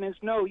residents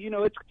know,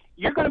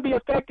 you're going to be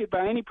affected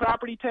by any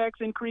property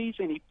tax increase,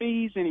 any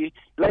fees, any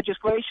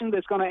legislation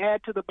that's going to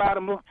add to the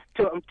bottom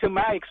to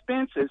my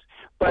expenses.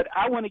 But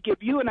I want to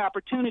give you an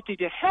opportunity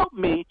to help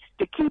me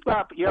to keep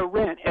up your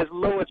rent as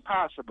low as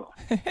possible.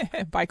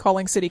 By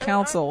calling city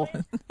council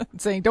and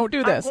saying, don't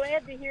do this. I'm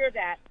glad to hear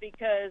that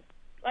because,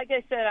 like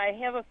I said, I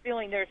have a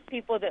feeling there's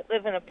people that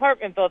live in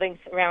apartment buildings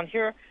around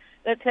here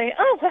that say,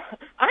 oh,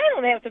 I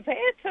don't have to pay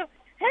it, so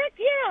heck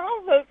yeah,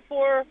 I'll vote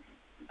for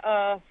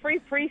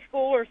free preschool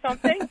or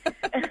something.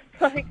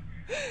 Like,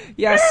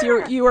 yes,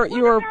 you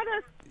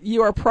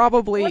are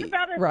probably what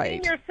about us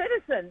right. Senior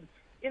citizens?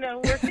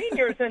 We're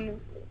seniors and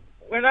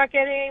we're not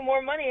getting any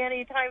more money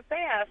anytime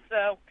fast.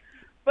 So,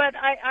 but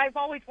I've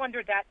always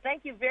wondered that.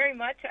 Thank you very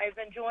much. I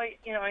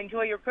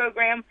enjoy your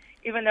program,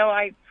 even though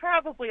I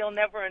probably will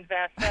never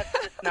invest. That's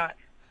just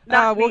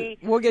not me.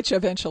 We'll get you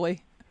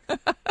eventually.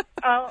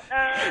 Better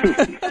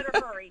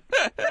hurry.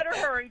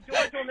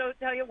 George will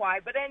tell you why.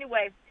 But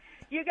anyway,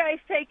 you guys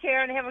take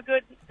care and have a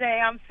good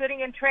day. I'm sitting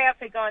in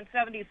traffic on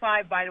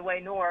 75, by the way,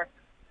 north.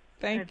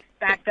 It's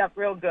backed up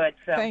real good.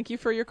 So thank you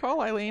for your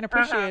call, Eileen.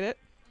 Appreciate it.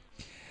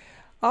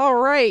 All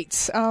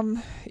right.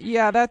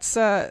 Yeah, that's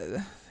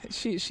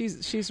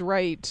she's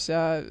right.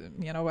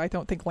 I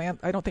don't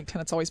think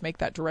tenants always make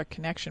that direct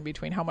connection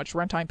between how much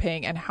rent I'm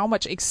paying and how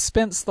much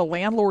expense the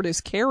landlord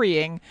is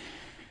carrying.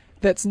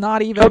 That's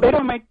not even. So they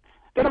don't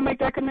make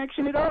that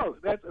connection at all.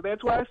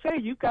 That's why I say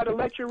you've got to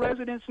let your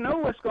residents know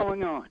what's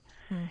going on.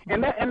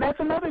 Mm-hmm. And that's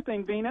another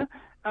thing, Vina.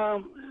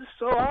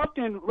 So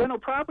often rental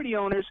property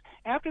owners,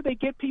 after they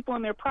get people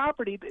on their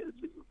property,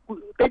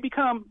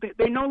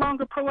 they're no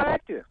longer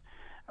proactive.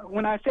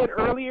 When I said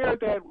earlier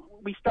that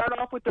we start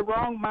off with the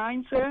wrong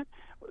mindset,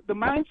 the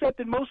mindset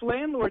that most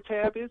landlords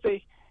have is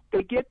they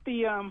get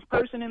the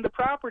person in the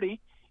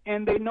property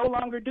and they no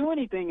longer do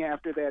anything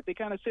after that. They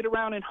kind of sit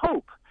around and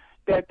hope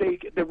that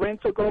the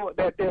rents will go,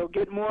 that they'll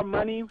get more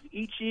money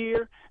each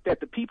year, that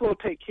the people will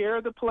take care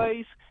of the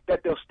place,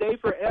 that they'll stay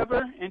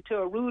forever until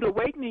a rude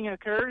awakening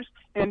occurs,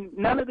 and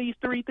none of these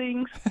three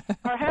things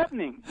are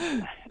happening.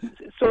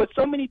 So it's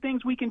so many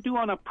things we can do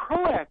on a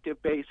proactive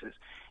basis,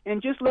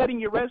 and just letting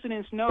your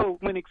residents know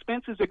when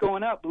expenses are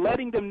going up,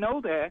 letting them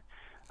know that,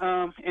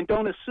 and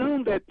don't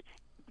assume that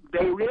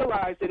they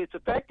realize that it's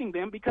affecting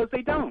them, because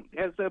they don't.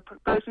 As the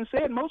person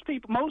said, most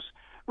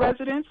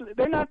residents,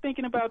 they're not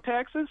thinking about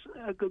taxes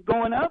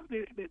going up.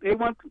 They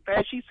want,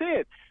 as she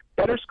said,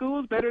 better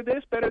schools, better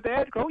this, better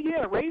that. Oh,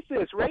 yeah, raise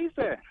this, raise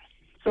that.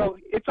 So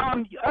it's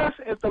on us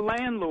as the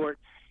landlord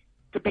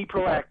to be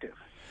proactive.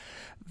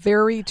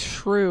 Very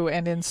true,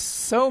 and in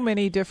so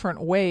many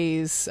different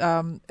ways.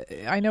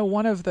 I know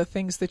one of the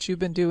things that you've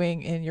been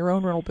doing in your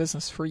own rental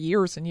business for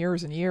years and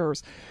years and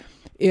years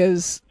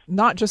is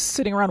not just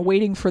sitting around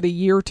waiting for the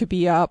year to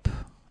be up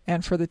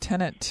and for the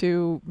tenant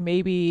to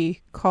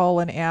maybe call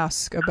and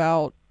ask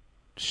about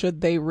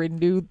should they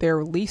renew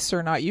their lease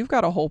or not. You've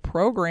got a whole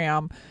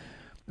program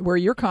where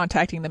you're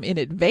contacting them in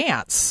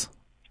advance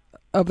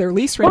of their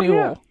lease renewal.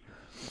 Oh,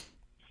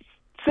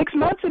 yeah. 6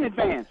 months in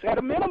advance at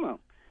a minimum.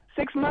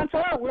 6 months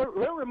out,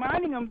 we're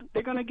reminding them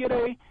they're going to get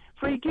a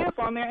free gift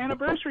on their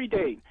anniversary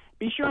date.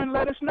 Be sure and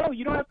let us know.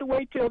 You don't have to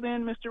wait till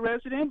then, Mr.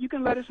 Resident. You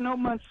can let us know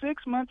month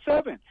 6, month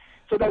 7,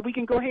 so that we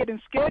can go ahead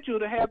and schedule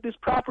to have this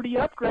property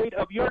upgrade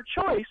of your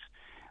choice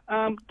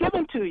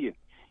given to you.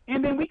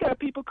 And then we got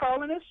people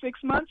calling us 6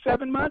 months,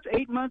 7 months,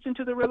 8 months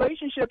into the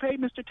relationship. Hey,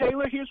 Mr.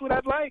 Taylor, here's what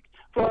I'd like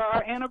for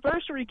our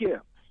anniversary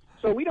gift.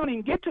 So we don't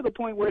even get to the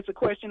point where it's a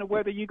question of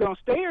whether you're going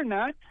to stay or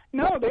not.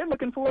 No, they're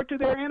looking forward to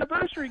their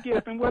anniversary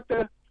gift and what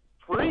the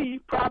free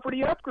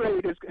property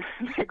upgrade is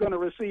they're going to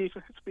receive.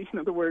 Speaking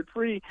of the word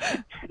free.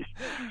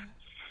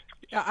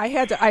 I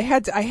had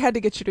to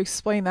get you to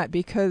explain that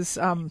because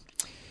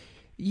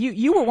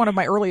you were one of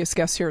my earliest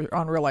guests here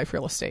on Real Life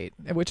Real Estate,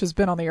 which has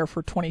been on the air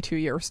for 22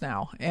 years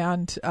now.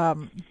 And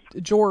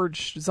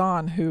George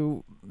Zahn,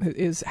 who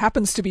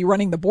happens to be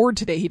running the board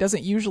today, he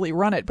doesn't usually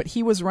run it, but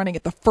he was running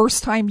it the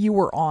first time you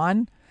were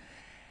on.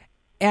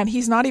 And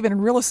he's not even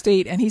in real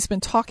estate, and he's been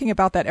talking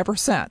about that ever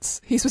since.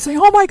 He's been saying,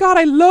 "Oh my God,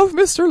 I love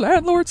Mr.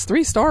 Landlord's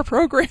 3-star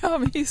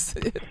program." It's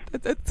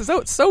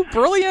so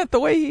brilliant the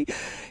way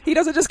he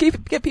doesn't just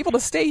get people to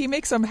stay; he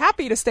makes them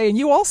happy to stay. And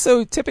you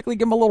also typically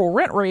give them a little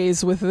rent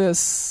raise with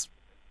this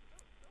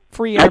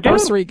free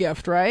anniversary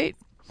gift, right?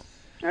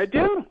 I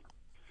do.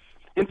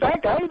 In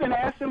fact, I even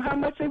asked them how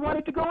much they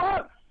wanted to go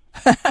up.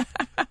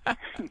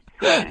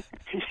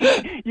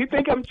 You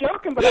think I'm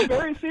joking, but I'm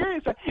very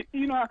serious.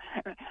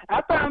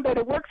 I found that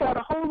it works out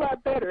a whole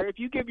lot better if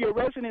you give your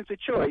residents a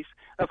choice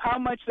of how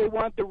much they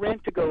want the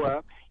rent to go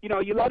up.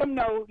 You let them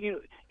know,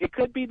 it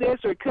could be this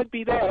or it could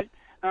be that,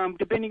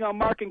 depending on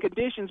market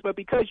conditions. But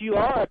because you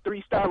are a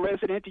 3-star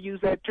resident, to use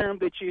that term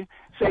that you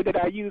say that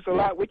I use a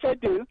lot, which I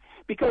do,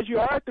 because you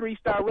are a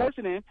 3-star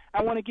resident,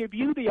 I want to give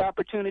you the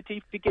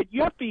opportunity to get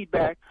your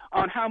feedback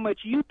on how much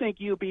you think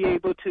you'll be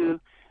able to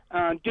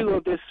do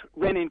of this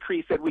rent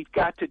increase that we've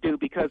got to do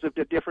because of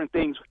the different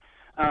things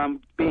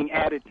being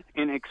added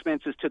in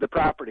expenses to the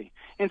property.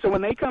 And so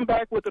when they come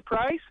back with a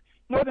price,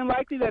 more than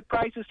likely that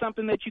price is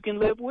something that you can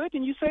live with,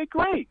 and you say,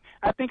 great,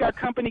 I think our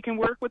company can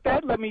work with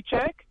that. Let me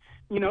check,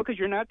 because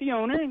you're not the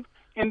owner,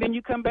 and then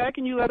you come back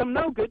and you let them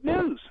know, good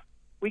news.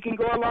 We can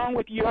go along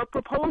with your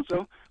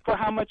proposal for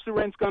how much the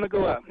rent's going to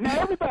go up. Now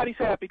everybody's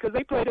happy because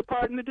they played a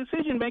part in the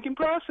decision-making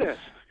process.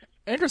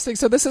 Interesting.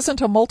 So this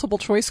isn't a multiple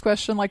choice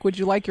question like would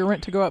you like your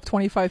rent to go up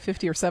 25,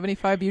 50, or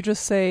 75? You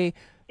just say...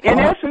 In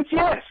essence,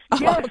 yes.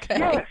 Yes, okay.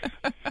 Yes.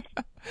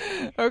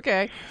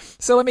 Okay.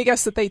 So let me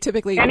guess that they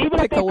typically and even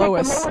pick if they the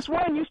lowest. Pick the lowest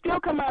one, you still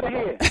come out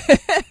ahead.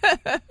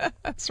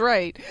 That's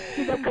right.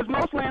 Because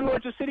most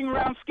landlords are sitting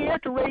around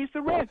scared to raise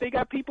the rent. They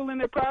got people in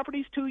their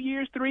properties 2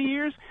 years, 3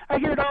 years. I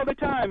hear it all the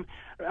time.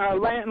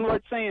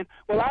 Landlords saying,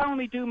 well, I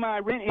only do my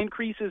rent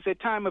increases at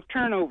time of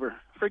turnover.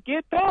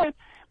 Forget that.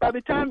 By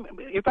the time,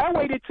 if I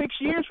waited 6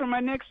 years for my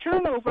next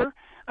turnover,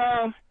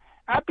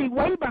 I'd be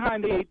way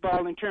behind the 8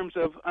 ball in terms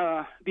of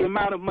the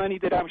amount of money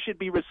that I should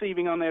be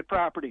receiving on that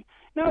property.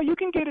 No, you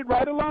can get it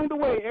right along the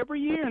way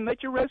every year and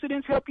let your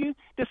residents help you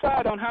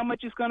decide on how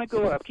much it's going to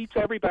go up. Keeps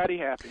everybody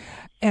happy.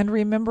 And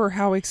remember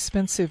how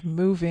expensive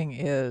moving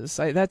is.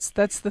 That's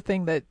the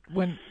thing that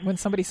when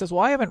somebody says,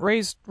 well, I haven't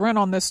raised rent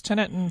on this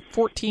tenant in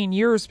 14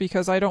 years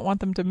because I don't want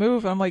them to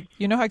move. I'm like,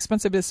 you know how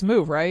expensive it is to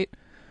move, right?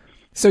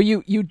 So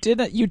you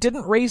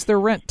didn't raise their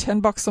rent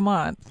 $10 a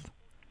month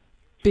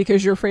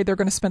because you're afraid they're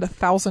going to spend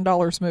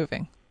 $1,000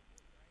 moving.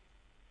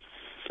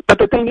 But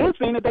the thing is,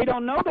 Vina, they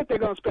don't know that they're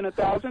going to spend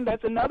 $1,000.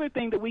 That's another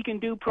thing that we can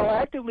do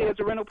proactively as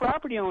a rental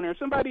property owner.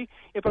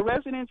 If a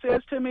resident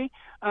says to me,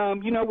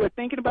 we're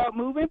thinking about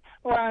moving,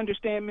 well, I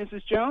understand,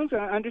 Mrs. Jones.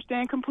 I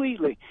understand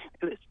completely.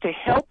 To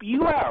help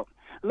you out,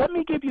 let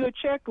me give you a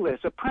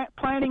checklist, a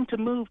planning to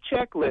move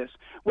checklist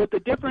with the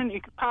different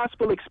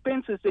possible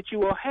expenses that you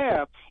will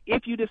have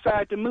if you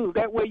decide to move.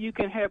 That way you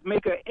can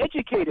make an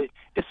educated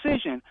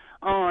decision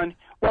on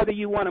whether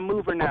you want to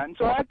move or not. And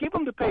so I give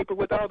them the paper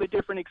with all the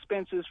different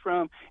expenses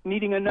from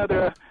needing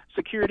another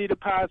security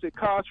deposit,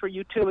 costs for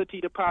utility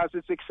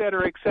deposits, et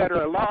cetera,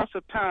 loss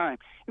of time.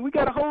 And we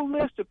got a whole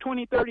list of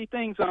 20, 30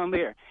 things on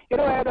there.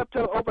 It'll add up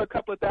to over a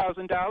couple of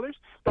 $1,000,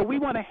 but we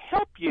want to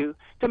help you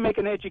to make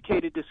an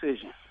educated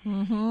decision.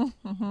 Mm-hmm,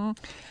 mm-hmm.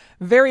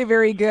 Very,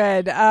 very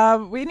good.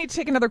 We need to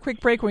take another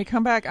quick break. When we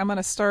come back, I'm going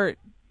to start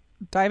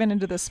diving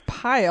into this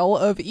pile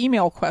of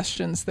email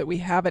questions that we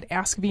have at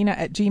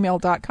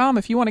askvina@gmail.com.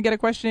 If you want to get a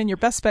question in, your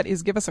best bet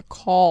is give us a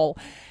call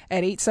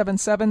at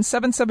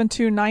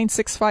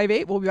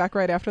 877-772-9658. We'll be back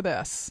right after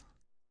this.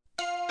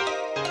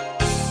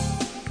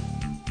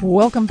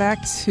 Welcome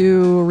back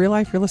to Real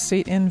Life Real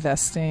Estate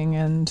Investing,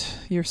 and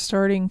you're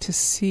starting to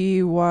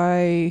see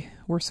why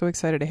we're so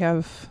excited to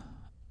have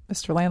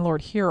Mr.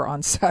 Landlord here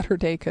on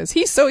Saturday, because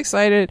he's so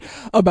excited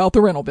about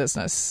the rental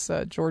business.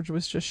 George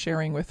was just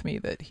sharing with me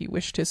that he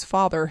wished his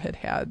father had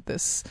had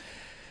this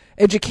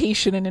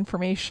education and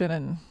information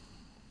and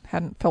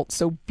hadn't felt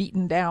so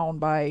beaten down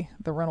by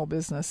the rental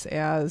business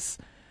as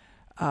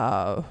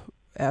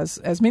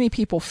many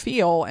people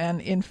feel. And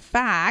in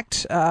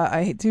fact,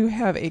 I do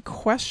have a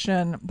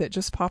question that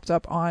just popped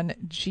up on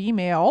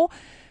Gmail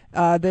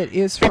that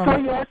is from... Before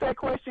you ask that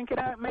question, can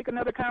I make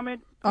another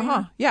comment?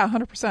 Yeah,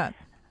 100%.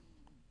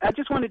 I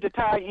just wanted to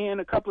tie in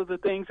a couple of the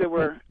things that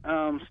were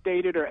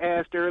stated or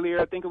asked earlier.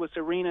 I think it was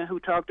Serena who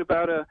talked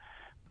about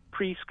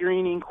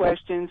pre-screening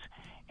questions,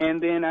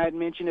 and then I had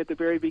mentioned at the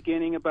very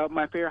beginning about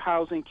my fair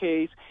housing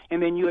case, and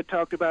then you had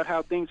talked about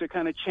how things are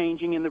kind of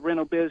changing in the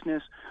rental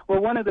business. Well,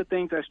 one of the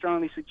things I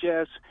strongly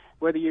suggest,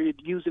 whether you're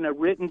using a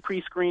written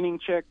pre-screening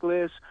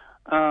checklist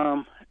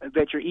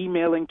that you're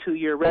emailing to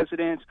your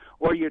residents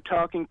or you're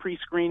talking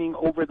pre-screening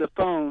over the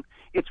phone,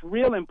 it's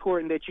real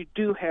important that you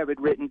do have it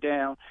written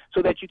down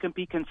so that you can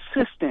be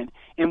consistent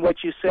in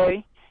what you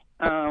say,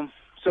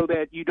 so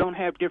that you don't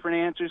have different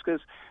answers,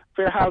 because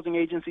fair housing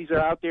agencies are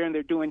out there and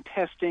they're doing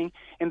testing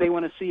and they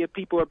want to see if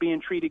people are being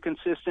treated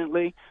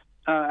consistently.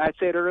 I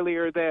said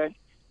earlier that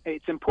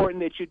it's important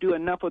that you do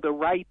enough of the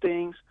right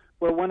things,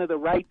 where one of the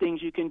right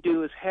things you can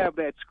do is have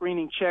that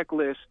screening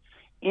checklist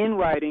in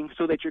writing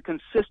so that you're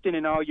consistent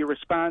in all your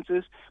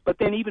responses. But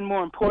then even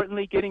more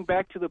importantly, getting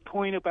back to the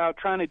point about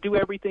trying to do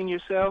everything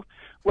yourself,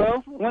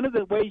 well, one of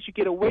the ways you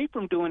get away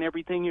from doing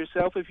everything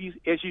yourself is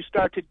as you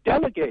start to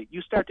delegate.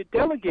 You start to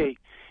delegate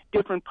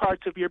different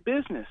parts of your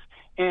business.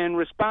 And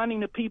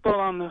responding to people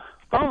on the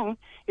phone,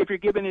 if you're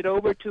giving it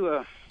over to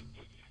a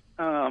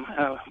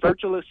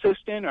virtual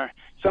assistant or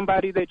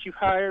somebody that you've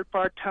hired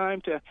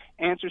part-time to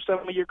answer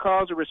some of your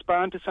calls or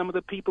respond to some of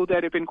the people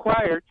that have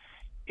inquired,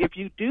 if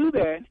you do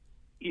that,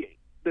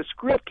 the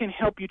script can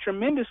help you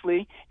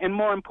tremendously, and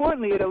more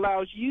importantly, it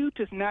allows you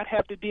to not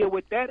have to deal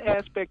with that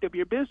aspect of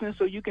your business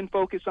so you can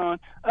focus on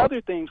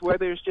other things,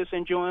 whether it's just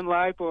enjoying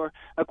life or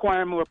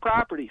acquiring more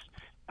properties.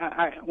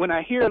 When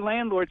I hear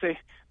landlords say,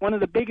 one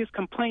of the biggest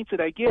complaints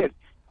that I get,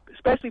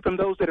 especially from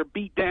those that are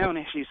beat down,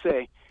 as you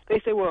say,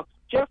 they say, well,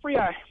 Jeffrey,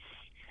 I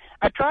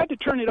tried to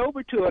turn it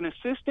over to an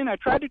assistant. I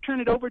tried to turn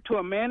it over to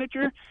a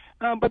manager,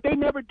 but they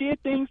never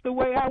did things the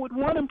way I would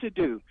want them to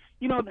do.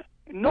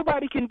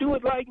 nobody can do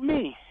it like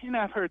me. And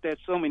I've heard that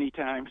so many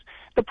times.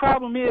 The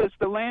problem is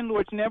the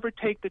landlords never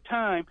take the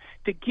time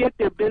to get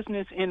their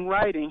business in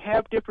writing,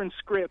 have different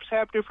scripts,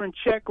 have different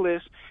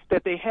checklists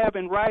that they have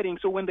in writing,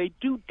 so when they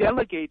do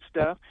delegate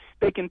stuff,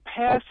 they can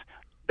pass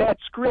that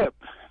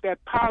script,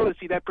 that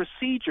policy, that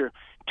procedure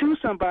to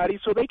somebody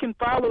so they can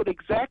follow it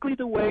exactly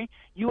the way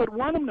you would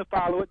want them to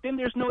follow it. Then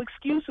there's no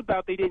excuse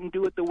about they didn't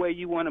do it the way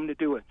you want them to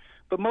do it.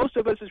 But most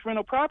of us as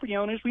rental property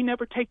owners, we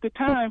never take the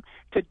time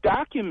to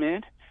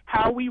document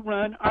how we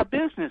run our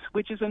business,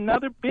 which is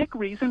another big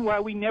reason why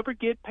we never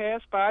get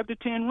past 5 to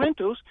 10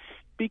 rentals,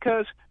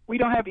 because we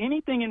don't have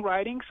anything in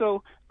writing.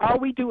 So all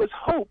we do is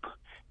hope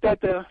that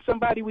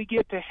somebody we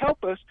get to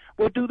help us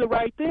will do the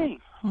right thing.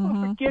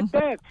 Forget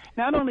that.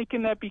 Not only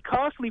can that be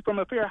costly from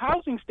a fair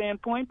housing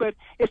standpoint, but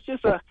it's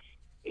just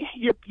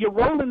you're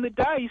rolling the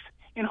dice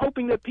and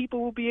hoping that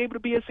people will be able to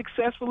be as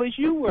successful as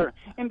you were.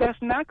 And that's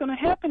not going to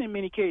happen in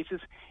many cases.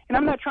 And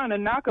I'm not trying to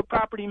knock a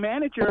property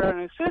manager or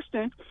an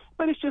assistant,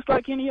 but it's just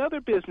like any other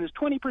business.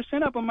 20%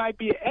 of them might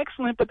be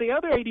excellent, but the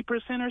other 80%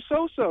 are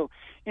so-so.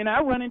 And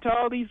I run into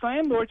all these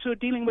landlords who are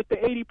dealing with the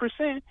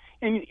 80%,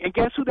 and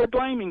guess who they're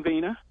blaming,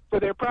 Vina, for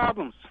their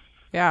problems?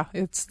 Yeah,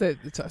 it's the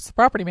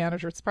property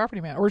manager. It's the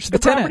property manager, or it's the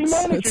tenants.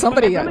 It's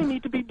somebody. They really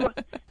need to be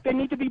they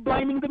need to be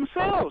blaming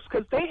themselves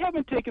because they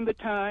haven't taken the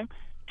time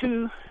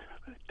to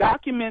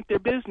document their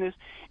business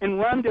and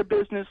run their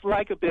business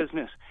like a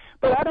business.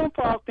 But I don't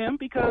fault them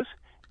because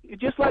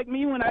just like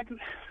me, when I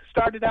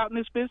started out in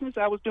this business,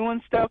 I was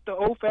doing stuff the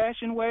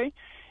old-fashioned way,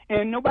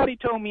 and nobody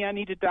told me I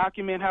need to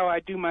document how I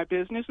do my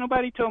business.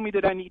 Nobody told me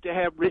that I need to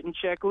have written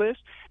checklists.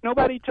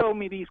 Nobody told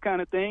me these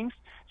kind of things.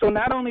 So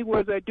not only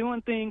was I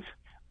doing things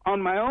on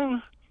my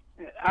own,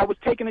 I was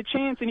taking a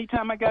chance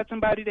anytime I got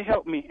somebody to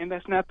help me, and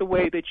that's not the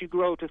way that you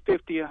grow to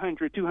 50,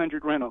 100,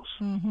 200 rentals.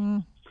 Mm-hmm.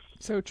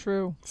 So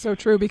true. So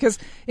true. Because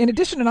in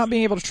addition to not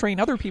being able to train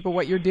other people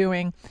what you're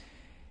doing,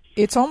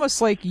 it's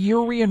almost like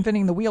you're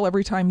reinventing the wheel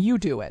every time you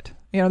do it.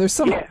 You know, there's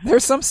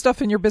some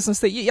stuff in your business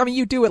that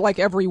you do it like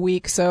every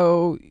week,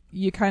 so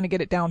you kind of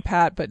get it down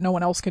pat, but no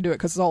one else can do it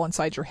because it's all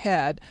inside your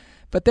head.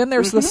 But then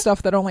there's the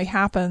stuff that only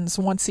happens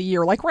once a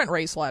year, like rent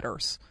raise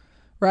letters.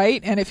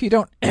 Right? And if you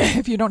don't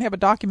have a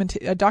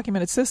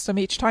documented system,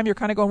 each time you're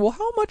kind of going, well,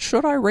 how much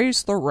should I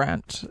raise the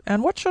rent?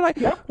 And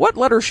what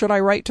letter should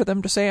I write to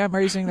them to say I'm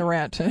raising the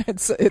rent? And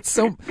it's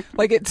so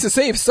like it to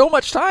save so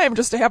much time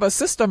just to have a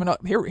system and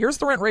here's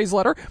the rent raise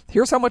letter.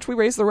 Here's how much we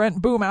raise the rent.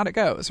 Boom, out it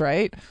goes.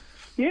 Right?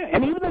 Yeah.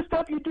 And even the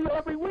stuff you do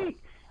every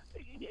week.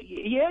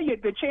 Yeah,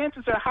 the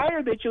chances are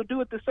higher that you'll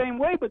do it the same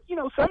way. But,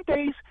 some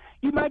days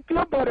you might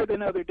feel better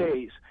than other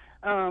days.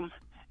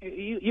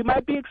 You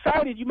might be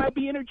excited. You might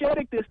be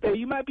energetic this day.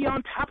 You might be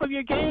on top of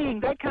your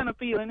game, that kind of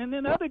feeling. And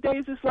then other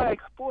days it's like,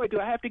 boy,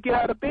 do I have to get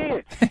out of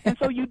bed. And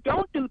so you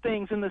don't do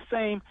things in the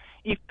same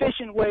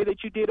efficient way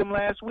that you did them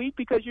last week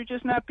because you're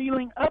just not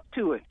feeling up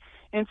to it.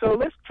 And so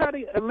let's try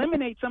to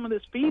eliminate some of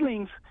these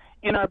feelings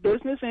in our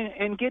business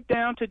and get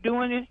down to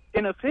doing it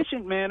in an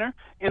efficient manner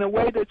in a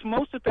way that's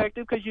most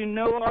effective because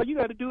all you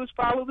got to do is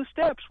follow the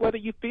steps, whether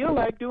you feel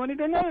like doing it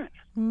or not.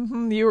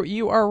 Mm-hmm.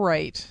 You are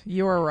right.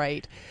 You are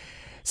right.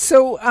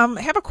 So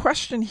I have a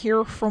question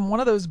here from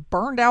one of those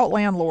burned out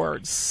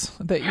landlords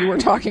that you were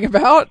talking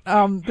about.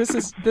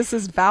 This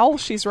is Val.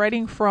 She's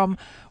writing from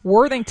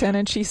Worthington,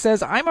 and she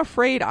says, I'm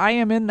afraid I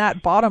am in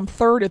that bottom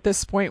third at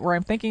this point where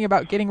I'm thinking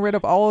about getting rid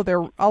of all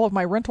of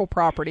my rental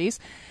properties.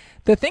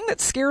 The thing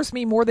that scares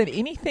me more than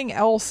anything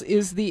else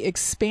is the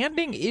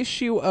expanding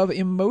issue of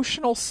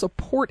emotional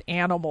support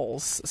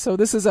animals. So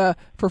this is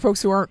for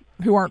folks who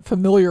aren't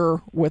familiar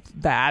with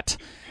that.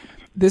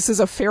 This is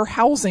a fair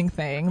housing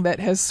thing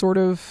that has sort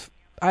of,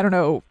 I don't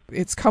know,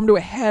 it's come to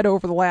a head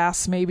over the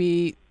last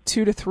maybe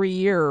 2 to 3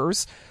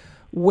 years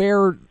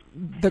where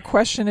the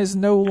question is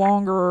no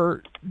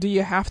longer do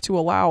you have to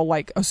allow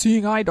like a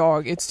seeing eye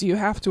dog, it's do you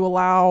have to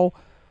allow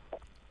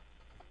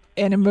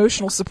an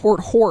emotional support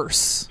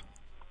horse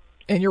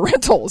in your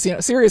rentals,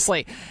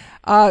 seriously.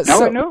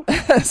 No.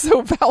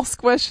 So Val's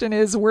question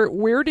is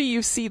where do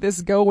you see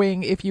this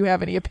going if you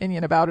have any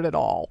opinion about it at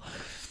all?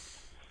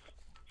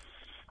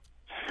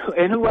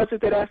 And who was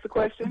it that asked the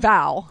question?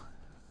 Val.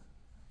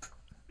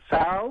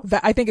 Val?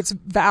 I think it's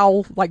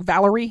Val, like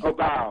Valerie. Oh,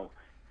 Val.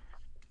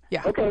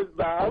 Yeah. Okay,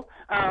 Val.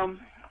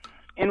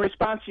 In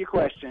response to your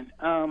question,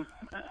 I'm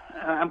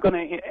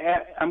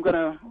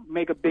gonna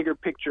make a bigger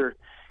picture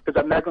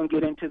because I'm not gonna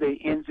get into the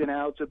ins and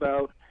outs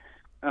about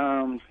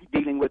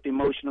dealing with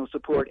emotional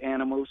support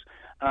animals,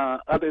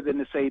 other than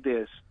to say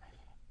this: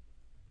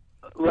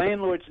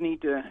 landlords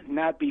need to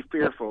not be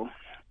fearful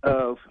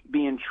of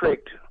being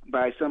tricked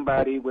by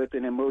somebody with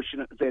an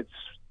emotion that's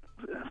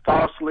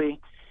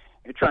falsely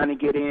trying to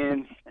get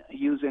in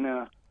using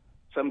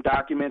some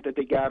document that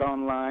they got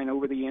online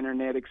over the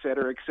internet, et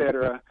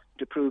cetera,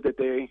 to prove that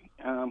they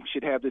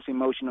should have this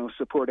emotional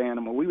support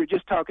animal. We were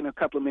just talking a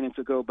couple of minutes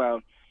ago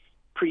about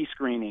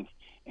pre-screening,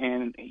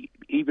 and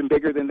even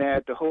bigger than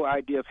that, the whole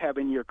idea of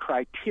having your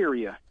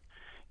criteria.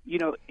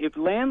 If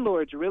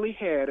landlords really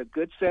had a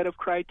good set of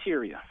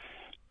criteria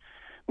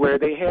where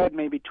they had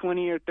maybe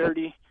 20 or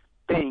 30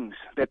 things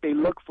that they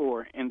look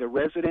for in the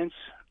residents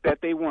that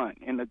they want,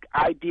 in the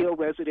ideal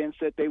residents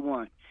that they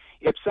want.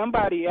 If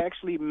somebody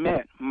actually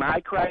met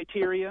my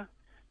criteria,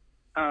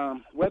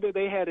 whether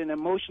they had an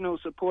emotional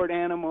support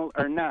animal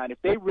or not,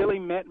 if they really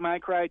met my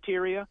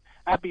criteria,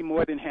 I'd be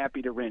more than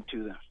happy to rent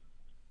to them.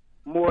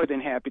 More than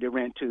happy to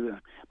rent to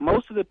them.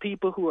 Most of the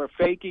people who are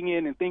faking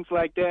it and things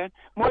like that,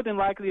 more than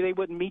likely they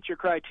wouldn't meet your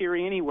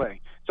criteria anyway.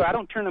 So I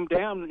don't turn them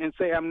down and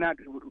say I'm not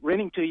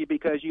renting to you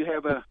because you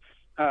have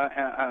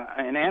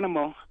an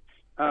animal,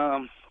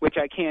 which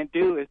I can't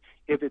do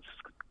if it's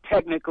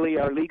technically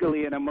or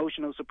legally an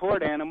emotional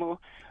support animal.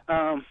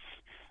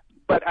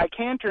 But I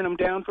can turn them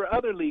down for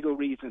other legal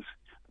reasons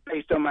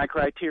based on my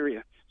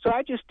criteria. So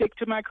I just stick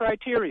to my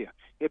criteria.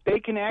 If they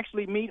can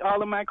actually meet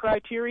all of my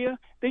criteria,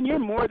 then you're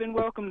more than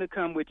welcome to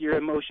come with your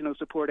emotional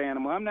support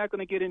animal. I'm not going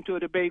to get into a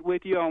debate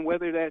with you on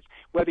whether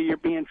you're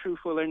being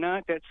truthful or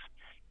not. That's,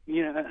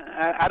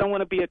 I don't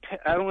want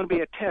to be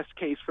a test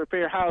case for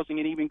fair housing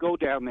and even go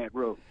down that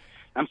road.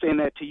 I'm saying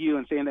that to you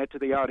and saying that to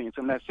the audience.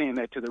 I'm not saying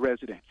that to the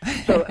resident.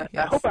 So yes.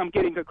 I hope I'm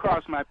getting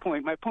across my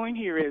point. My point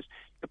here is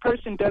the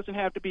person doesn't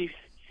have to be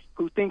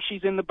who thinks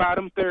she's in the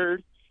bottom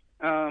third,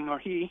 or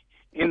he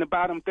in the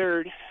bottom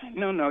third.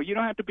 No, you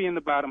don't have to be in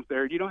the bottom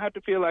third. You don't have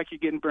to feel like you're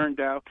getting burned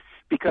out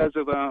because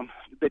of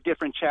the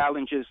different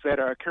challenges that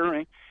are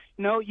occurring.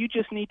 No, you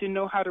just need to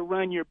know how to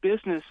run your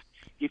business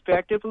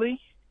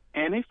effectively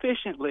and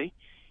efficiently,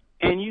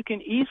 and you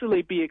can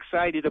easily be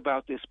excited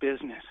about this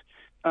business.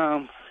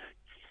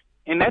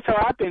 And that's how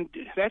I've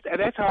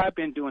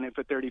been doing it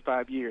for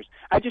 35 years.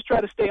 I just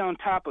try to stay on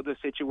top of the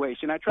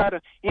situation. I try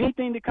to,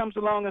 anything that comes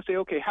along, I say,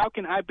 okay, how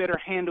can I better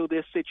handle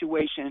this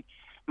situation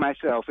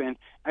myself? And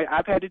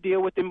I've had to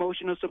deal with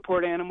emotional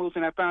support animals,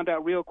 and I found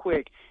out real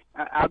quick,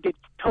 I'll get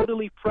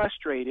totally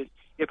frustrated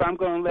if I'm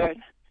going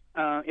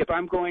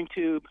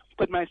to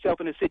put myself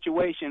in a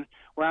situation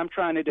where I'm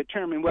trying to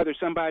determine whether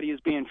somebody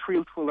is being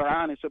truthful or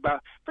honest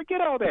about.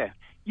 Forget all that.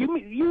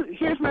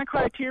 Here's my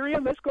criteria.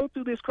 Let's go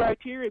through this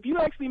criteria. If you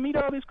actually meet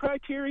all this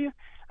criteria,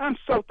 I'm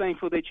so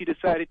thankful that you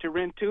decided to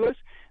rent to us.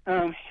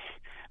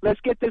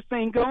 Let's get this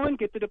thing going,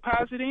 get the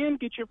deposit in,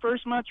 get your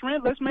first month's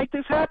rent. Let's make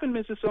this happen,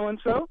 Mrs.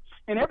 So-and-so,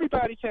 and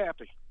everybody's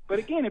happy. But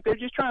again, if they're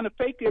just trying to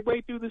fake their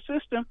way through the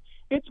system,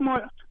 it's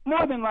more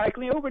than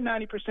likely, over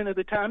 90% of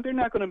the time, they're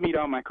not going to meet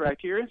all my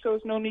criteria, so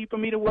there's no need for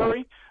me to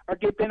worry or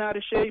get bent out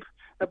of shape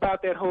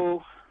about that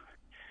whole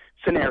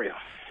scenario.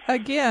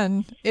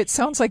 Again, it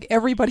sounds like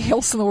everybody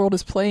else in the world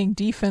is playing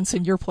defense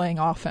and you're playing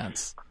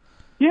offense.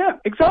 Yeah,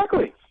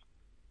 exactly.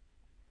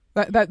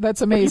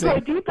 That's amazing. If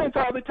you play defense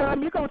all the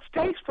time, you're going to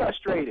stay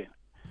frustrated.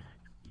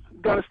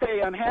 You're going to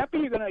stay unhappy.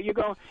 You're going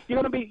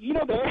to be,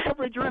 the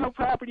average rental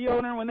property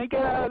owner, when they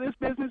get out of this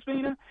business,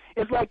 Vina,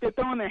 it's like they're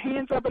throwing their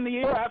hands up in the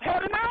air. I've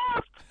had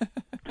enough.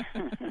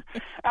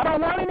 I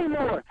don't want any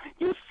more.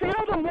 You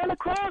seldom run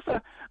across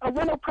a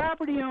rental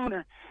property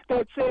owner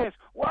that says,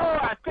 whoa,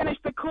 I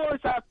finished the course,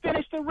 I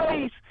finished the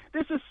race,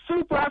 this is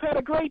super, I've had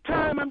a great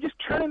time, I'm just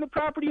turning the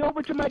property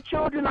over to my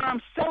children, or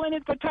I'm selling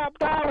it for top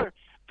dollar.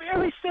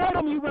 Very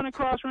seldom you run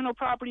across rental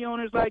property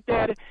owners like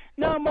that.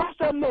 No, most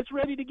of them that's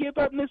ready to give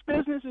up in this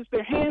business is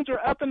their hands are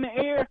up in the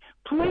air.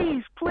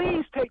 Please,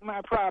 please take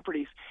my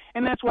properties.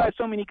 And that's why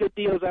so many good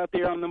deals out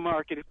there on the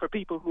market for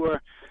people who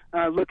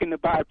are looking to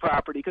buy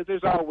property, because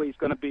there's always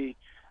going to be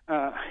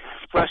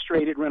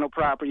frustrated rental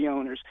property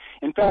owners.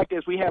 In fact,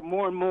 as we have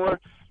more and more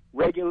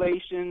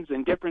regulations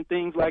and different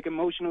things like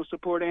emotional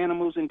support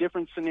animals and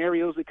different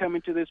scenarios that come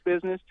into this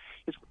business,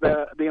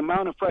 the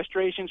amount of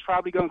frustration is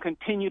probably going to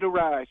continue to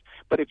rise.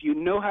 But if you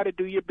know how to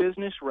do your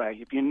business right,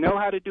 if you know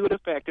how to do it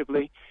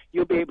effectively,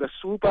 you'll be able to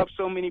swoop up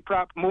so many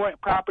more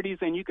properties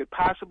than you could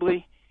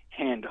possibly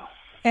handle.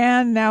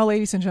 And now,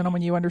 ladies and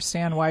gentlemen, you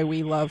understand why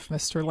we love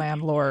Mr.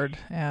 Landlord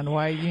and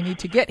why you need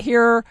to get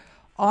here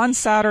on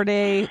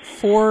Saturday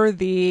for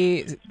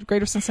the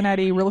Greater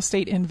Cincinnati Real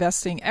Estate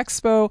Investing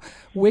Expo,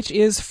 which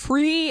is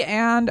free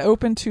and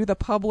open to the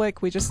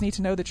public. We just need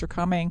to know that you're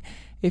coming.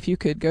 If you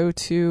could go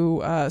to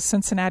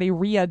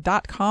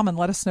CincinnatiREIA.com and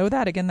let us know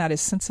that. Again, that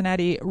is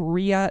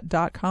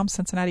CincinnatiREIA.com,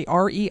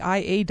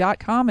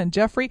 CincinnatiREIA.com. And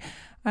Jeffrey,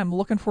 I'm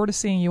looking forward to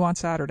seeing you on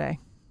Saturday.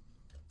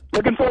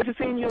 Looking forward to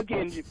seeing you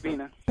again,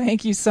 Vina.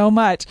 Thank you so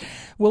much.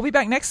 We'll be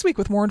back next week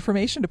with more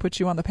information to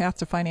put you on the path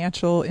to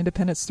financial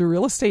independence through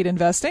real estate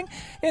investing.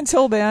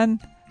 Until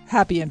then,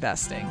 happy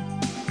investing.